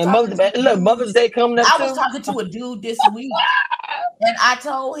 Mother's Day coming up. I was talking to a dude this week, and I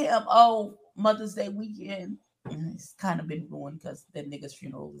told him, "Oh, Mother's Day weekend, it's kind of been going because that nigga's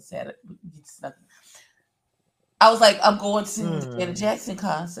funeral is Saturday. It's nothing." I was like, I'm going to the Janet Jackson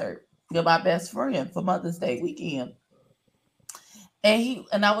concert. You're my best friend for Mother's Day weekend. And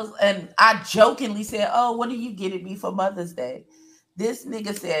I jokingly said, oh, what are you getting me for Mother's Day? This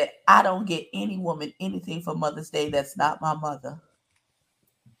nigga said, I don't get any woman anything for Mother's Day that's not my mother.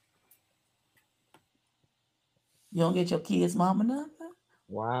 You don't get your kids' mama nothing?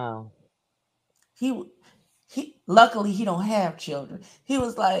 Wow. He luckily he don't have children. He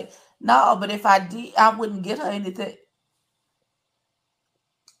was like, no, but if I did, I wouldn't get her anything.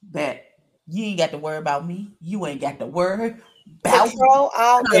 Bet you ain't got to worry about me. You ain't got to worry about Control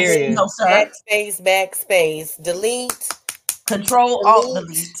Alt Delete. No, sir. Backspace, delete. Control Alt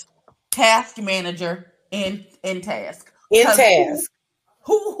Delete. Task Manager in Task. In task.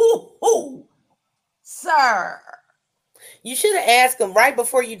 Who? Sir. You should have asked him right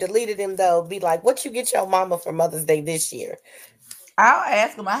before you deleted him, though. Be like, what you get your mama for Mother's Day this year? I'll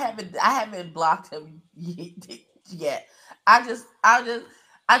ask him. I haven't blocked him yet.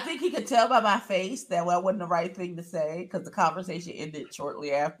 I think he could tell by my face that wasn't the right thing to say because the conversation ended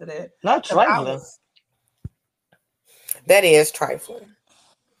shortly after that. Not trifling. That is trifling.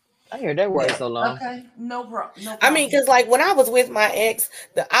 I hear that word so long. Okay, no problem. I mean, because like when I was with my ex,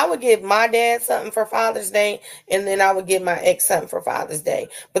 I would give my dad something for Father's Day, and then I would give my ex something for Father's Day.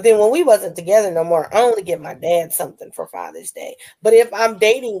 But then when we wasn't together no more, I only give my dad something for Father's Day. But if I'm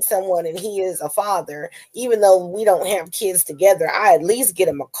dating someone and he is a father, even though we don't have kids together, I at least get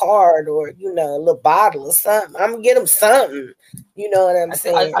him a card or a little bottle or something. I'm gonna get him something. You know what I'm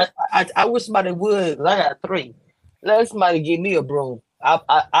saying? I wish somebody would. 'Cause I got 3. Let somebody give me a broom.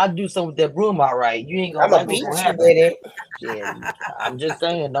 I'll do something with that broom, all right. You ain't gonna beat you with it. Yeah, I'm just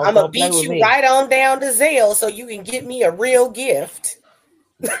saying. I'm gonna beat you right on down to Zelle so you can get me a real gift.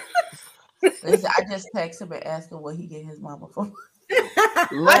 Listen, I just text him and asked him what he get his mama for.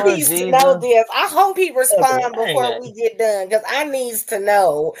 I need to know this. I hope he responds before we get done because I needs to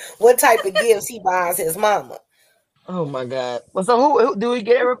know what type of gifts he buys his mama. Oh my God! Well, so who do we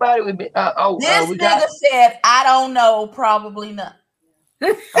get? Everybody? This nigga said, "I don't know, probably not."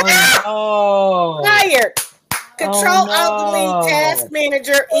 Oh no! Fired. Control Alt Task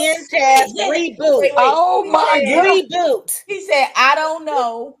Manager in task reboot. Oh my God! Reboot. He said, "I don't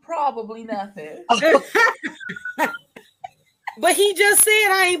know, probably nothing." But he just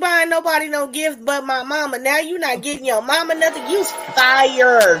said I ain't buying nobody no gift but my mama. Now you not getting your mama nothing. You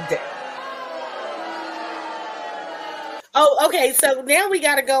fired. Oh, okay. So now we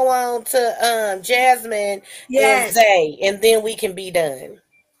got to go on to Jasmine and Zay, and then we can be done.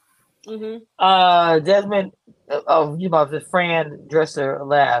 Mm-hmm. Jasmine. Oh, you about the Fran Dresser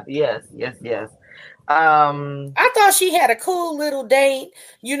Lab? Yes. I thought she had a cool little date.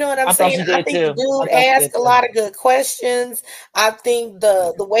 You know what I'm saying? I think the dude asked a lot of good questions. I think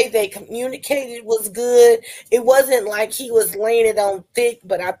the way they communicated was good. It wasn't like he was laying it on thick,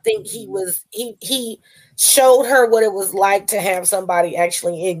 but I think he showed her what it was like to have somebody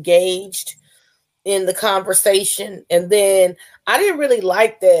actually engaged in the conversation. And then I didn't really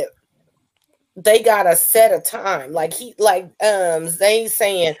like that they got a set of time. Like they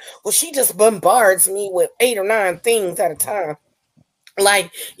saying, well, she just bombards me with 8 or 9 things at a time.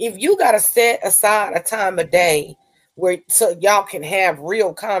 Like, if you got to set aside a time a day so y'all can have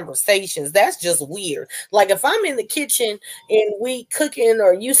real conversations, that's just weird. Like, if I'm in the kitchen and we cooking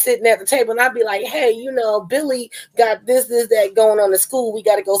or you sitting at the table and I'd be like, hey, Billy got this, that going on in school. We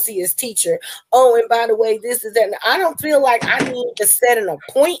got to go see his teacher. Oh, and by the way, this is that. And I don't feel like I need to set an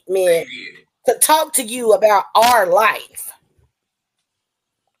appointment to talk to you about our life.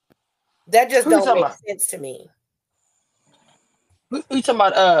 That just don't make sense to me. Who you talking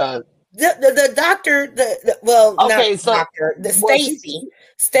about? The doctor,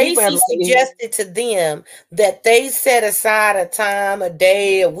 Stacy suggested to them that they set aside a time, a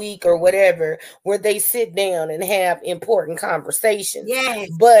day, a week, or whatever, where they sit down and have important conversations. Yes,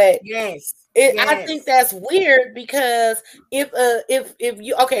 but yes. I think that's weird because if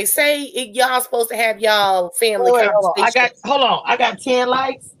you say if y'all supposed to have y'all family conversations. Hold on. I got 10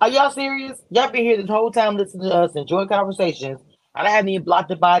 likes. Are y'all serious? Y'all been here this whole time listening to us, enjoying conversations. I haven't even blocked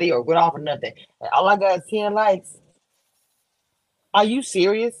the body or went off or nothing. And all I got is 10 likes. Are you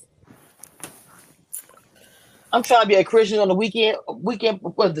serious? I'm trying to be a Christian on the weekend.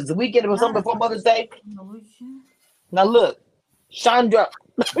 What is the weekend or something before Mother's Day? Now look, Chandra,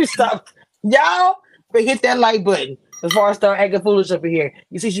 let me stop. Y'all, but hit that like button before I start acting foolish up in here.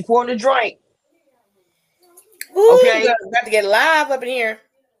 You see, she pouring the drink. Ooh, okay, got to get live up in here.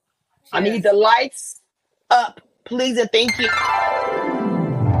 I need the lights up, please and thank you.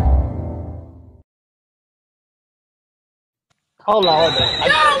 Hold on. You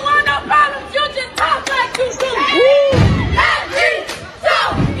don't want no problems. You just talk like you do. Let me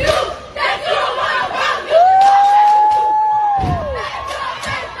show you that you don't want no problems.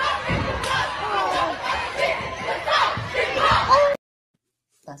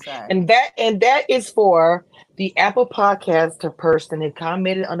 That's right. And that is for the Apple Podcast person that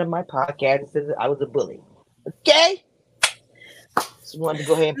commented under my podcast and says that I was a bully. Okay. Just wanted to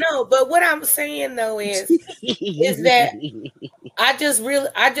go ahead. No, but what I'm saying though is that I just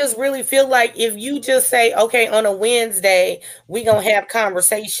really feel like if you just say, okay, on a Wednesday, we gonna have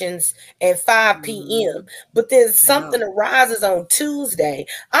conversations at 5 p.m. But then something arises on Tuesday.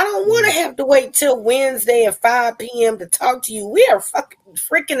 I don't want to have to wait till Wednesday at 5 p.m. to talk to you. We are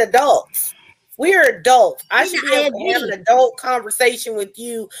freaking adults. We're adults. I should Dina, be I able to have agree. an adult conversation with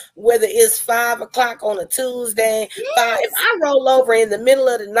you, whether it's 5 o'clock on a Tuesday. If Yes. I roll over in the middle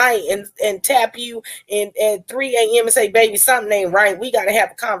of the night and tap you at 3 a.m. and say, baby, something ain't right, we got to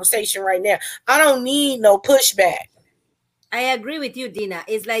have a conversation right now. I don't need no pushback. I agree with you, Dina.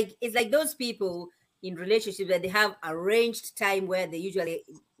 It's like those people in relationships that they have arranged time where they usually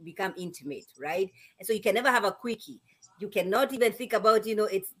become intimate, right? And so you can never have a quickie. You cannot even think about,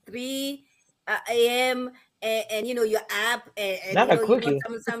 it's 3 a.m. and your app and Not a you want quickie.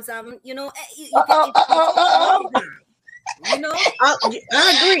 some, you can, I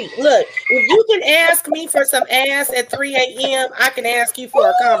agree. Look, if you can ask me for some ass at 3 a.m., I can ask you for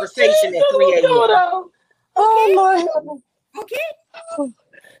a conversation at 3 a.m. Oh my heavens. Okay.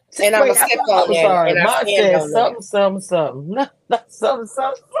 And I'm Wait, gonna step on I'm that, sorry. and I Mine stand said on that. something. Not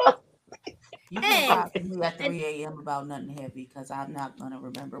something. You And- can talk to me at 3 a.m. about nothing heavy because I'm not going to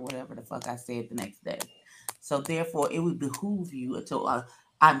remember whatever the fuck I said the next day. So therefore, it would behoove you until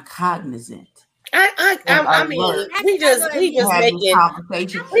I'm cognizant. I mean, we just Have this making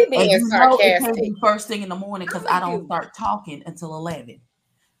conversation. we And being you know it can sarcastic. be first thing in the morning because I don't start talking until 11.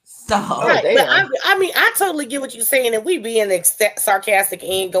 So Right, but damn. I mean, I totally get what you're saying, and we being sarcastic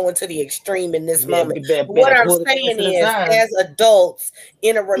and going to the extreme in this moment. What I'm saying is, as adults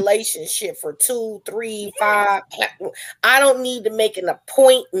in a relationship for 2, 3, 5, I don't need to make an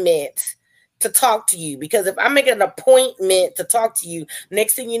appointment to talk to you, because if I make an appointment to talk to you,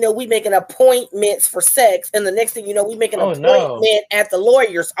 next thing you know, we make an appointment for sex, and the next thing you know, we make an appointment at the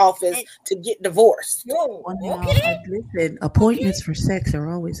lawyer's office to get divorced. Listen, appointments for sex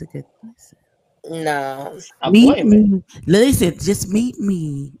are always a good thing. No, meet me. Listen, just meet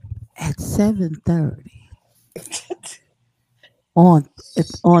me at 7:30 on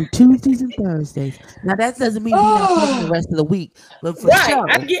Tuesdays and Thursdays. Now that doesn't mean we don't the rest of the week, but for sure.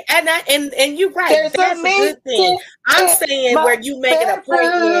 I get, and you're right. That's a good thing. I'm saying where you make an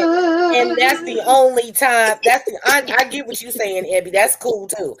appointment, and that's the only time. I get what you're saying, Abby. That's cool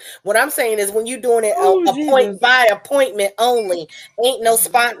too. What I'm saying is when you're doing it by appointment only, ain't no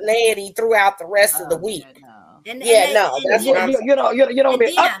spontaneity throughout the rest of the week. That's what I'm saying. You know,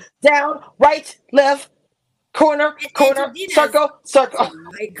 be up, down, right, left. Corner, circle. Oh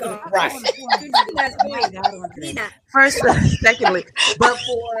my God! Right. First, secondly, but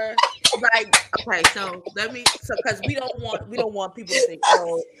for okay, so because we don't want people to think,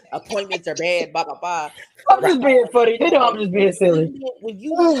 oh, appointments are bad, blah blah blah. I'm just being funny. They know I'm just being silly. When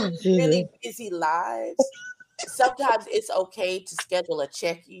you live really busy lives, sometimes it's okay to schedule a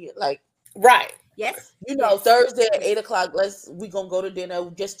check-in, right. Yes. Thursday at 8 o'clock. We're gonna go to dinner.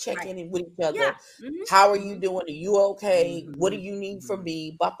 Just check in with each other. Yeah. How are you doing? Are you okay? What do you need from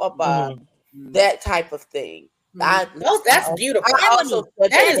me? Blah blah blah. That type of thing. That's beautiful.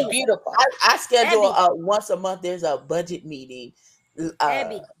 That is beautiful. I schedule once a month. There's a budget meeting.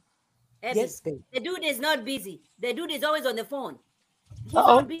 Abby. Yes, baby. The dude is not busy. The dude is always on the phone. He's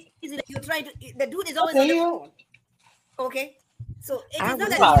not busy. You're trying to. The dude is always on the phone. Okay. So I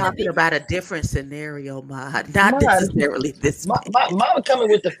was talking about a different scenario, not necessarily this. Mama coming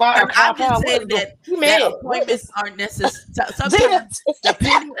with the fire. I'm just saying that appointments aren't necessary. Sometimes,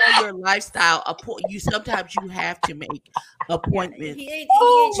 depending on your lifestyle, sometimes you have to make appointments.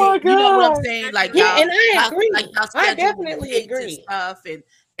 Oh my God! You know what I'm saying? Like, and I agree. I definitely agree. Stuff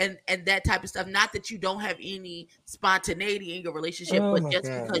and that type of stuff. Not that you don't have any spontaneity in your relationship, but just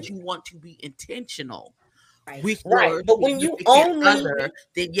because you want to be intentional. Right, but when you only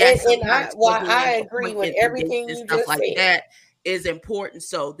then yes, I agree with everything you just like said. That is important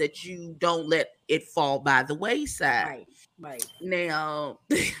so that you don't let it fall by the wayside. Right. Now,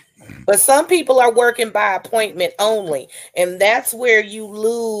 but some people are working by appointment only, and that's where you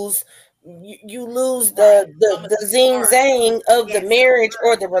lose. You lose the zing zang of the marriage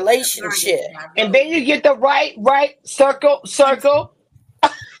or the relationship, and then you get the right circle.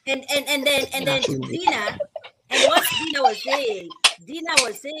 And then Dina, and what Dina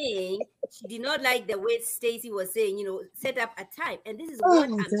was saying, she did not like the way Stacy was saying, set up a time. And this is what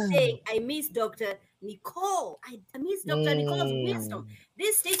I'm saying. I miss Dr. Nicole. I miss Dr. Nicole's wisdom.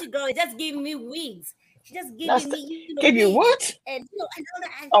 This Stacy girl is just giving me wigs. She just giving me, give you what? And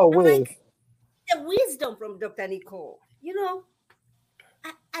wigs. Like the wisdom from Dr. Nicole.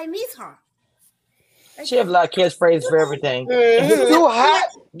 I miss her. She have a lot of catchphrases for everything. If it's too hot,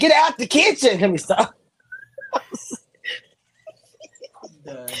 get out the kitchen. Let me stop.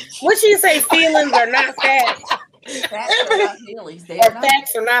 What she say? Feelings are not facts. Facts are not feelings. Or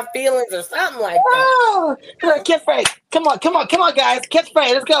facts are not feelings, or something like that. Catchphrase. Come on, guys.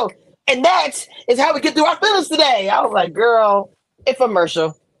 Catchphrase. Let's go. And that is how we get through our feelings today. I was like, girl,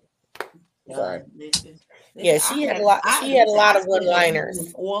 infomercial. Sorry. Listen, Yeah, she had a lot. She had a lot of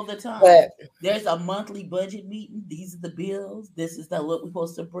one-liners all the time. but There's a monthly budget meeting. These are the bills. This is what we're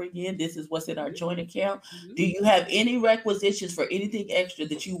supposed to bring in. This is what's in our joint account. Do you have any requisitions for anything extra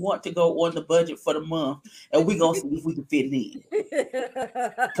that you want to go on the budget for the month? And we're gonna see if we can fit it in.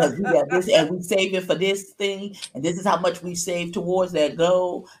 Because we got this, and we saving for this thing, and this is how much we save towards that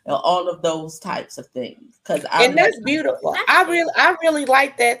goal, and all of those types of things. And that's beautiful. I really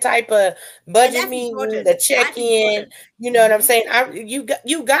like that type of budget meeting, the check-in. You know what I'm saying?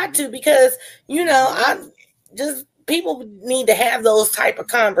 You got to, because people need to have those type of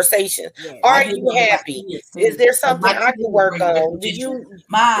conversations. Yeah. Are you happy? Is there something I can work on?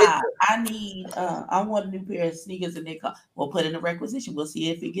 I want a new pair of sneakers, and they call. We'll put in a requisition. We'll see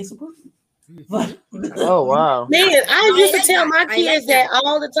if it gets approved. Oh wow, man! I used to tell my kids that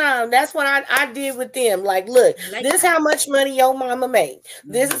all the time. That's what I did with them. Like, look, this is how much money your mama made.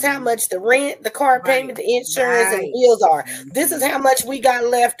 This is how much the rent, the car payment, the insurance, and bills are. This is how much we got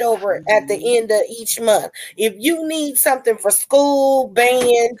left over at the end of each month. If you need something for school,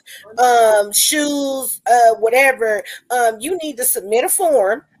 band, shoes, whatever, you need to submit a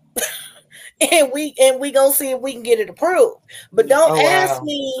form. And we gonna see if we can get it approved. But don't ask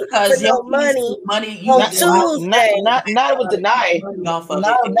me for no money on Tuesday. Not with denied. It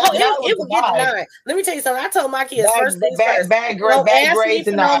will get denied. Let me tell you something. I told my kids first things first. Don't ask me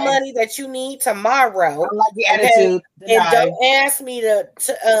for no money that you need tomorrow. I like the attitude. And don't ask me to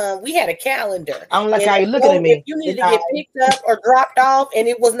we had a calendar. I don't like how you're looking at me. If you need to get picked up or dropped off and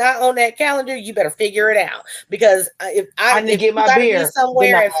it was not on that calendar, you better figure it out. Because if I need to get my beer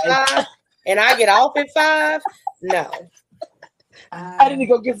somewhere at 5 and I get off at 5, no. I didn't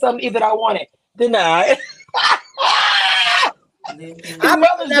go get something that I wanted. Denied. I'm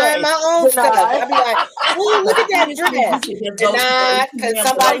denying my own stuff. I'll be like, "Ooh, look at that dress." Denied because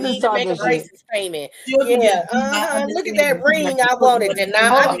somebody needs to make a braces payment. Yeah, look at that ring I wanted.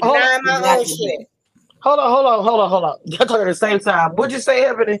 Denied. I'm denying my own shit. Hold on. Y'all talking at the same time. What'd you say,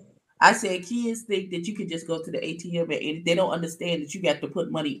 Ebony? I said kids think that you can just go to the ATM and they don't understand that you got to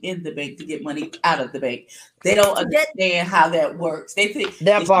put money in the bank to get money out of the bank. They don't understand how that works. They think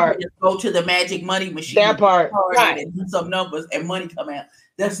that part. You just go to the magic money machine. That part. Right. And do some numbers and money come out.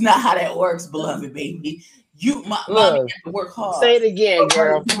 That's not how that works, beloved baby. Mommy have to work hard. Say it again,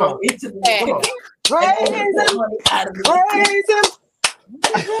 girl. Come on. Praise him.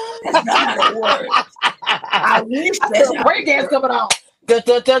 That's not how it works. I wish that break dance coming on.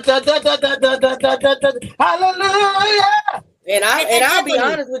 Hallelujah. And I'll be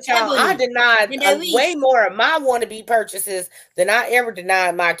honest with y'all, I denied way more of my wannabe purchases than I ever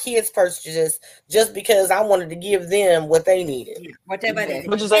denied my kids' purchases, just because I wanted to give them what they needed. Whatever it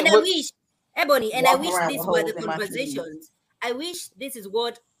is. And I wish, Ebony, and I wish these were the conversations. I wish this is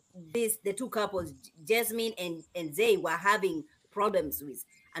what the two couples, Jasmine and Zay, were having problems with.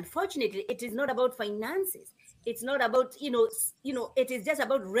 Unfortunately, it is not about finances. It's not about, it is just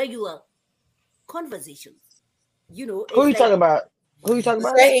about regular conversations. Who are you talking about?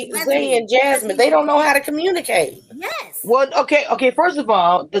 Zay and Jasmine, they don't know how to communicate. Yes. Well, okay. First of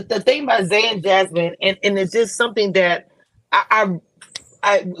all, the thing about Zay and Jasmine, and it's just something that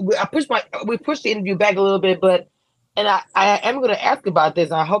we pushed the interview back a little bit, but I am going to ask about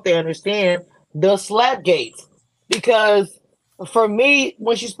this. And I hope they understand the slap gates, because for me,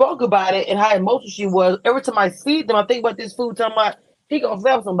 when she spoke about it and how emotional she was, every time I see them, I think about this fool talking about he gonna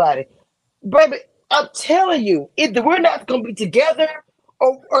slap somebody. Baby, I'm telling you, if we're not gonna be together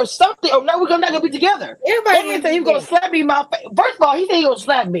or something, or no, we're not gonna be together. Everybody said he was gonna slap me in my face. First of all, he said he gonna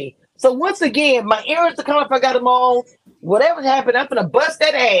slap me. So once again, my earrings are coming if I got them on. Whatever's happened, I'm gonna bust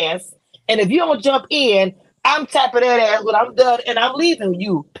that ass. And if you don't jump in, I'm tapping that ass when I'm done and I'm leaving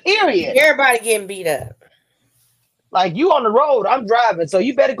you. Period. Everybody getting beat up. Like, you on the road, I'm driving, so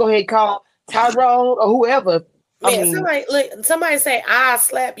you better go ahead and call Tyrone or whoever. Somebody say, "I'll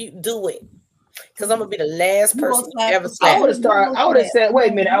slap you." Do it, because I'm gonna be the last person to ever slap. I would have said,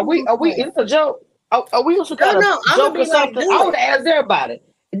 "Wait a minute, are we? Is this a joke? Are we on some kind of joke or something?" I would have asked everybody.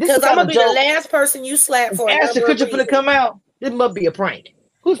 Because I'm gonna be the last person you slap for. Ashton Kutcher finna come out. This must be a prank.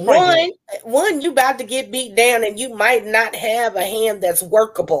 Who's one, you about to get beat down and you might not have a hand that's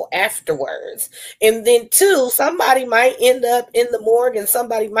workable afterwards. And then 2, somebody might end up in the morgue and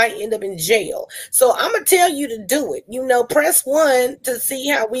somebody might end up in jail. So I'm going to tell you to do it. Press 1 to see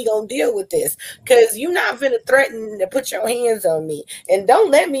how we going to deal with this. Because you're not going to threaten to put your hands on me. And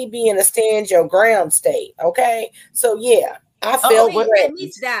don't let me be in a stand your ground state. Okay? So yeah, I felt I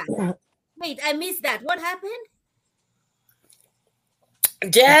missed that. Wait, I missed that. What happened?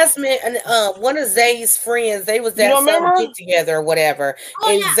 Jasmine and one of Zay's friends, they was You at don't some remember? get together or whatever.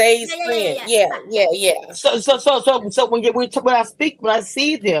 Oh And yeah, Zay's yeah, yeah, friend, yeah, yeah. yeah. So when I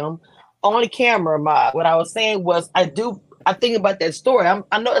see them on the camera, what I was saying was I think about that story.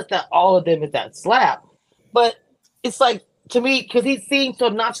 I know it's not all of them is that slap, but it's like to me because he seemed so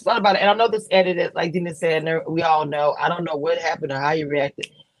nonchalant about it. And I know this edited, like Dina said, and we all know. I don't know what happened or how he reacted,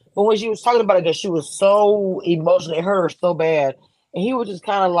 but when she was talking about it, that she was so emotional, it hurt her so bad, and he was just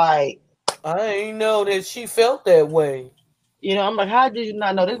kind of like, I didn't know that she felt that way. you know, I'm like, how did you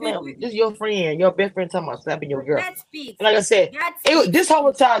not know this man? This is your friend, your best friend, talking about slapping your girl. That speaks. And like I said, That speaks. this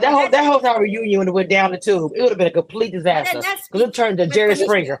whole time, that whole time reunion would have went down the tube. It would have been a complete disaster because it turned to Jerry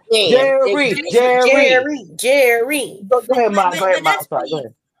Springer. Jerry. Go ahead, Ma. Go ahead, Ma. Sorry, go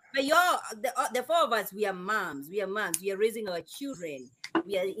ahead. But the four of us, we are moms. We are moms. We are raising our children.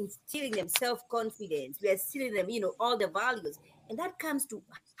 We are instilling them self-confidence. We are instilling them, all the values. And that comes to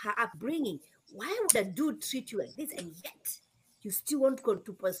her upbringing. Why would a dude treat you like this? And yet, you still want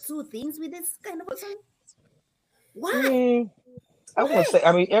to pursue things with this kind of person? Why? I want to say,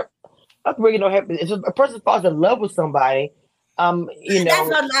 I mean, upbringing don't happen. If a person falls in love with somebody, that's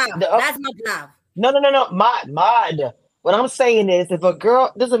not love. That's not love. No. Mod. What I'm saying is, if a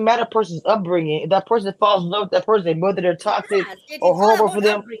girl doesn't matter person's upbringing, if that person falls in love with that person, whether they're toxic or horrible for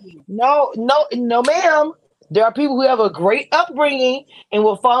them, no, ma'am. There are people who have a great upbringing and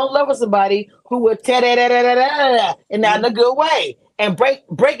will fall in love with somebody who will and not in a good way and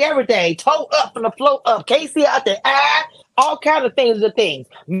break everything, toe up from the float up, Casey out there, all kind of things.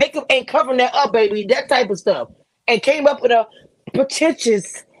 Makeup ain't covering that up, baby, that type of stuff, and came up with a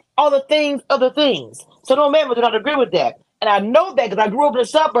pretentious other things. So no man would not agree with that. And I know that because I grew up in the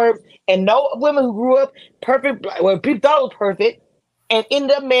suburbs and know women who grew up perfect, well, people thought it was perfect, and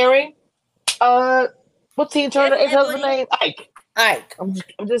ended up marrying, what's Tina Turner ex-husband's name? Ike. I'm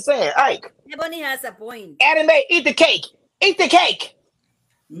just saying, Ike. Ebony has a point. Anime, eat the cake.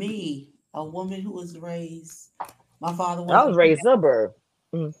 Me, a woman who was raised, my father was. I was raised suburb.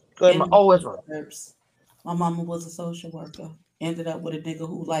 Go ahead, my mama was a social worker. Ended up with a nigga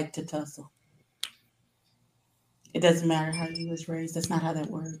who liked to tussle. It doesn't matter how you was raised. That's not how that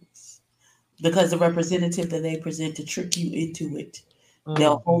works. Because the representative that they present to trick you into it,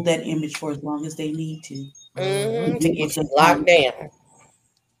 they'll hold that image for as long as they need to. To get you locked down.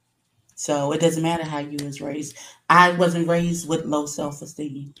 So it doesn't matter how you was raised. I wasn't raised with low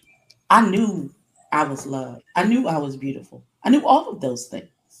self-esteem. I knew I was loved. I knew I was beautiful. I knew all of those things.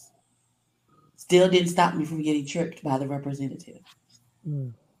 Still didn't stop me from getting tricked by the representative.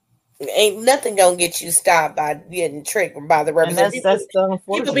 Ain't nothing gonna get you stopped by getting tricked by the representative. That's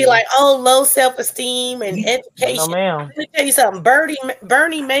you could be like, low self-esteem and education. No, ma'am. Let me tell you something.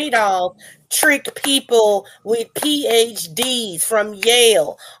 Bernie Madoff tricked people with PhDs from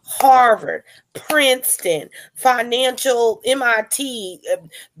Yale, Harvard, Princeton, financial MIT.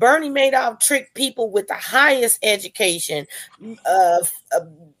 Bernie Madoff tricked people with the highest education,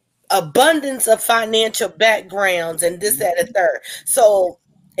 abundance of financial backgrounds, and this, that, and third. So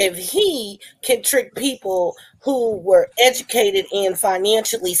if he can trick people who were educated and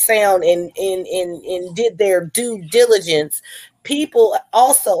financially sound and did their due diligence, people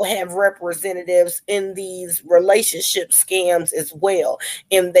also have representatives in these relationship scams as well.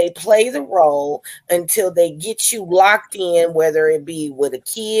 And they play the role until they get you locked in, whether it be with a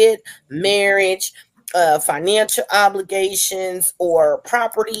kid, marriage, financial obligations or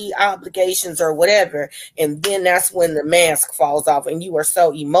property obligations or whatever. And then that's when the mask falls off and you are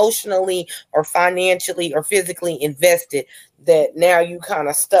so emotionally or financially or physically invested that now you kind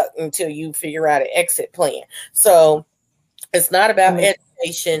of stuck until you figure out an exit plan. So it's not about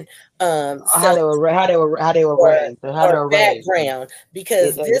education, how they were raised, background,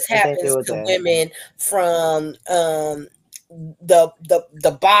 because this happens to women from the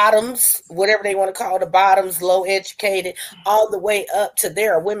bottoms, whatever they want to call the bottoms, low educated, all the way up to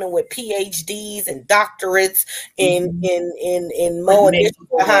there are women with PhDs and doctorates in more initials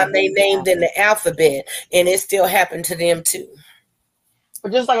behind they named in the alphabet, and it still happened to them too.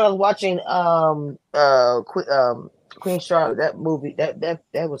 But just like I was watching Queen Charlotte, that movie, that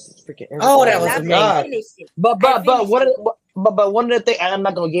was freaking. Oh, that was amazing. But one of the things I'm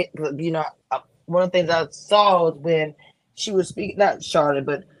not gonna get, one of the things I saw was when she was speaking, not Charlotte,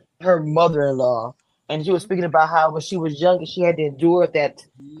 but her mother-in-law, and she was speaking about how when she was young, she had to endure that,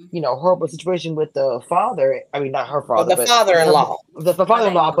 horrible situation with the father. I mean, not her father, the father-in-law. The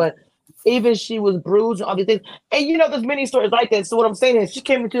father-in-law, but even she was bruised and all these things. And there's many stories like that. So what I'm saying is she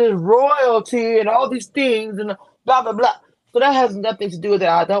came into this royalty and all these things and blah, blah, blah. So that has nothing to do with it.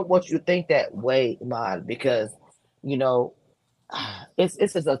 I don't want you to think that way, man, because, it's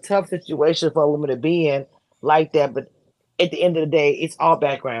just a tough situation for a woman to be in like that. But at the end of the day, it's all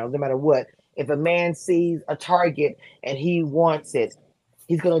background, no matter what. If a man sees a target and he wants it,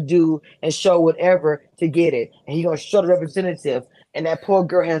 he's gonna do and show whatever to get it, and he's gonna show the representative. And that poor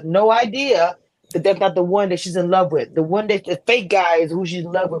girl has no idea that that's not the one that she's in love with. The one that the fake guy is who she's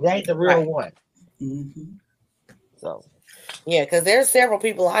in love with. That ain't the real Right. one. Mhm. So Yeah, because there's several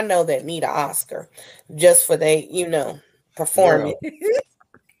people I know that need an Oscar just for they, performance.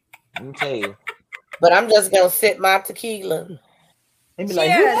 let me tell you, But I'm just gonna sip my tequila. they be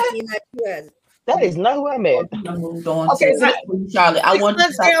like, Cheers, "What? Tina, cheers. That is not who I met." I moved on Okay, to so Queen Charlotte. I 6 want to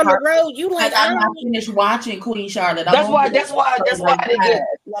months down the road, you like, I'm not finished watching Queen Charlotte. that's why I didn't get.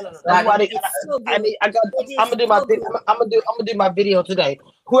 No. That's why I didn't. It's so I good. mean, I'm gonna do my so video. good. I'm gonna do my video today.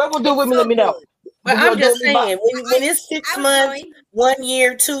 Whoever do with me, So let me know. good. but Whoever I'm do just with me, saying, when it's 6 I'm months, going. 1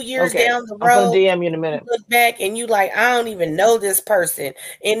 year, 2 years okay, down the I'm gonna road, DM you in a you minute. look back and you like, I don't even know this person.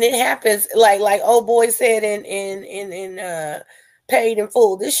 And it happens like old boy said in Paid in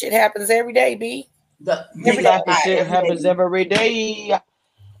Full. This shit happens every day, B. This type of shit happens every day.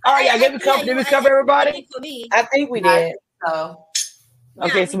 All right, y'all. Did we cover I everybody? think for me, I think we did. So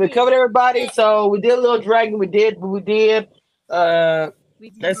Okay, yeah, so we covered everybody. So we did a little dragging. We did. we did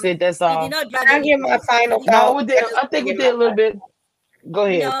That's not- it. That's we all. did not drag Can I give my anything. final We- No, thought? we did. I think we did a little bit. Go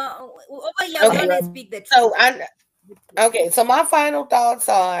ahead. No, over here Okay. we only speak the truth. So so my final thoughts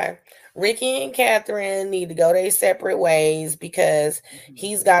are Ricky and Catherine need to go their separate ways because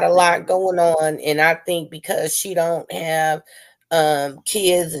he's got a lot going on, and I think because she don't have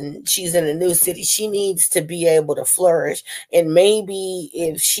kids and she's in a new city, she needs to be able to flourish. And maybe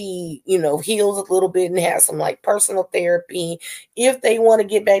if she heals a little bit and has some like personal therapy, if they want to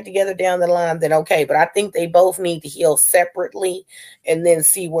get back together down the line, then okay. But I think they both need to heal separately and then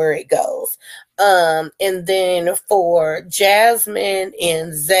see where it goes. And then for Jasmine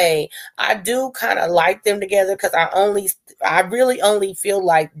and Zay, I do kind of like them together because I really only feel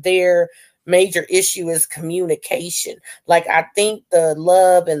like their major issue is communication. Like, I think the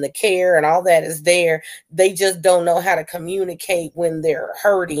love and the care and all that is there. They just don't know how to communicate when they're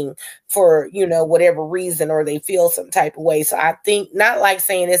hurting for, whatever reason, or they feel some type of way. So I think, not like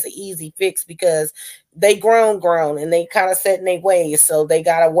saying it's an easy fix, because they grown and they kind of set in their ways. So they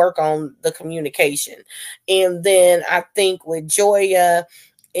got to work on the communication. And then I think with Joya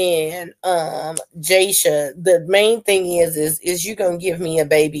and Jasha, the main thing is you gonna give me a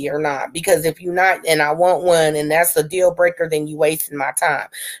baby or not? Because if you're not, and I want one, and that's a deal breaker, then you wasting my time.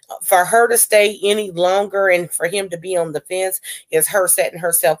 For her to stay any longer and for him to be on the fence is her setting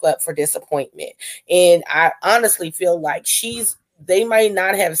herself up for disappointment. And I honestly feel like they might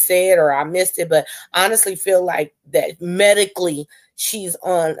not have said, or I missed it, but honestly feel like that medically she's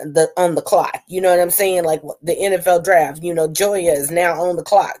on the clock. You know what I'm saying? Like the NFL draft, Joya is now on the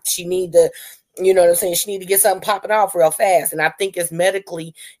clock. She need to, you know what I'm saying? She need to get something popping off real fast. And I think it's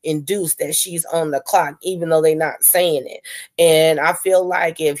medically induced that she's on the clock, even though they're not saying it. And I feel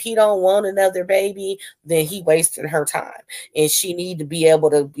like if he don't want another baby, then he wasting her time. And she need to be able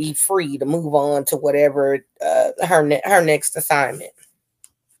to be free to move on to whatever her next assignment.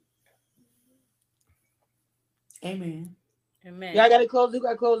 Amen. Amen. Yeah, I got to close. Who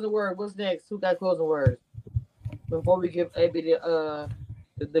got closing word? What's next? Who got closing words? Before we give AB the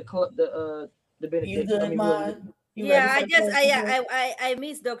benediction. You good, Mod? You Yeah, ready for the closing word? I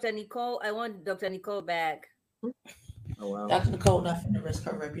miss Dr. Nicole. I want Dr. Nicole back. Oh, wow. Dr. Nicole not finna risk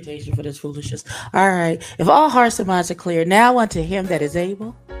her reputation for this foolishness. All right. If all hearts and minds are clear, now unto him that is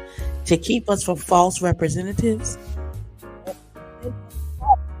able to keep us from false representatives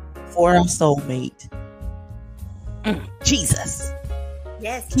for our soulmate. Jesus.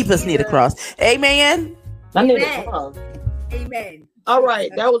 Yes. Keep us near the cross. Amen. I need Amen. to come. Amen. All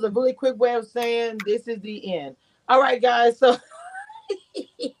right, that was a really quick way of saying this is the end. All right, guys. So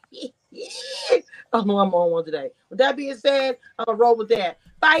I'm on one today. With that being said, I'm gonna roll with that.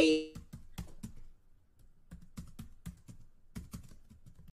 Bye.